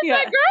hot? Is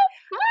that girl?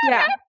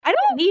 Yeah. I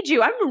don't need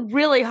you. I'm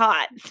really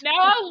hot. Now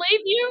I'll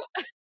leave you.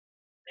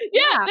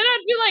 Yeah, then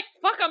I'd be like,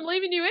 fuck, I'm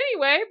leaving you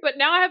anyway, but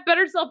now I have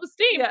better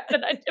self-esteem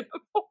than I did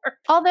before.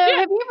 Although,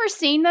 have you ever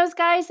seen those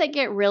guys that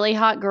get really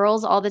hot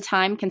girls all the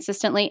time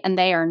consistently and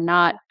they are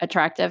not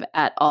attractive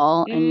at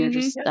all? And you're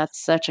just,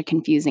 that's such a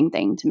confusing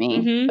thing to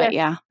me. But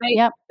They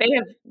have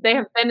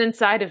been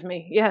inside of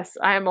me. Yes,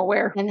 I am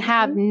aware. And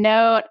have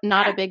not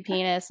a big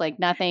penis, like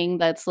nothing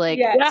that's like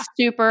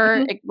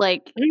super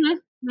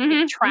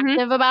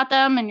attractive about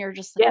them. And you're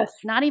just like,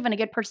 not even a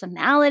good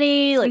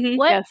personality. Like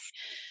what's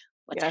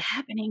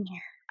happening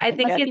here? I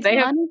think it's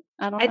money.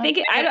 I don't know. I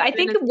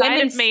think the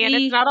women see, and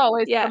it's not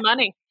always the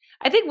money.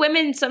 I think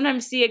women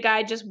sometimes see a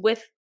guy just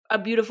with a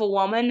beautiful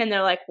woman and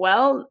they're like,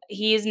 well,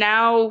 he is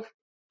now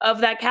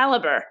of that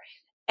caliber.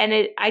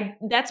 And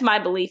that's my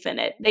belief in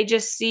it. They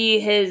just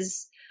see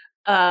his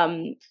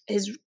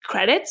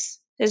credits,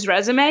 his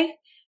resume,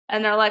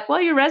 and they're like, well,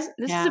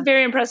 this is a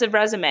very impressive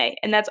resume.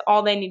 And that's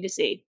all they need to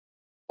see.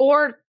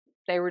 Or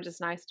they were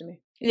just nice to me.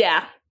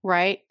 Yeah.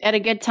 Right. At a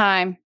good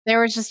time. They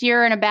were just,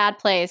 you're in a bad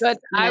place. Good.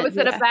 I was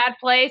at a bad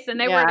place and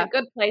they were in a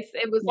good place.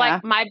 It was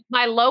like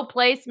my low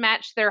place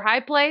matched their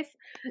high place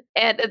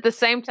at the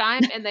same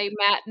time, and they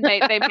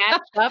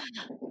matched up.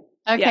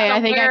 Okay,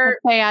 I think I can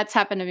say that's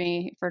happened to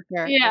me for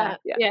sure. Yeah.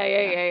 So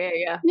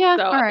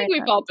I think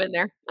we've all been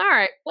there. All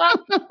right. Well,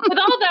 with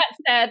all that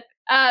said,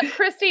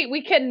 Kristi,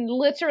 we can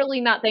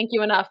literally not thank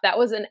you enough. That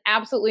was an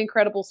absolutely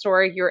incredible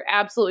story. You're an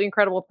absolutely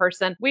incredible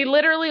person. We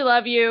literally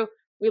love you.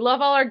 We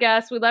love all our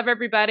guests. We love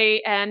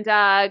everybody. And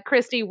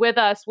Kristi, with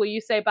us, will you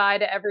say bye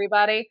to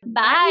everybody?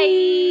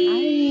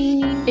 Bye.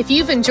 If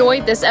you've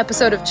enjoyed this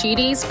episode of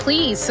Cheaties,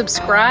 please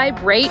subscribe,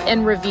 rate,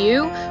 and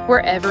review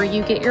wherever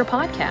you get your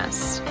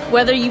podcasts.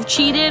 Whether you've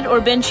cheated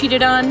or been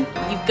cheated on,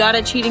 you've got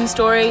a cheating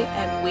story,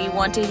 and we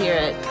want to hear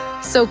it.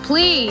 So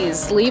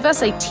please leave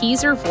us a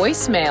teaser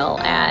voicemail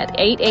at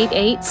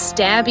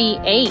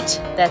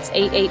 888-STABBY-8. That's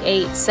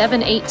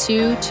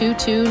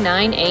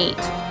 888-782-2298.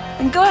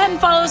 And go ahead and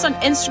follow us on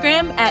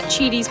Instagram at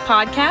Cheaties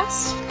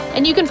Podcast.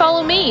 And you can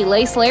follow me,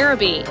 Lace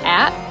Larrabee,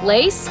 at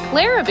Lace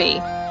Larrabee.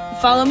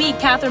 Follow me,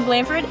 Catherine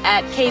Blanford,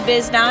 at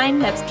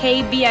KBiz9. That's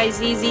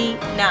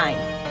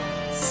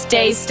KBIZZ9.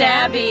 Stay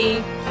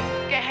stabby.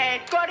 Go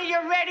ahead, go to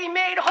your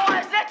ready-made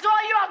horse. That's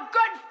all you're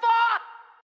good for.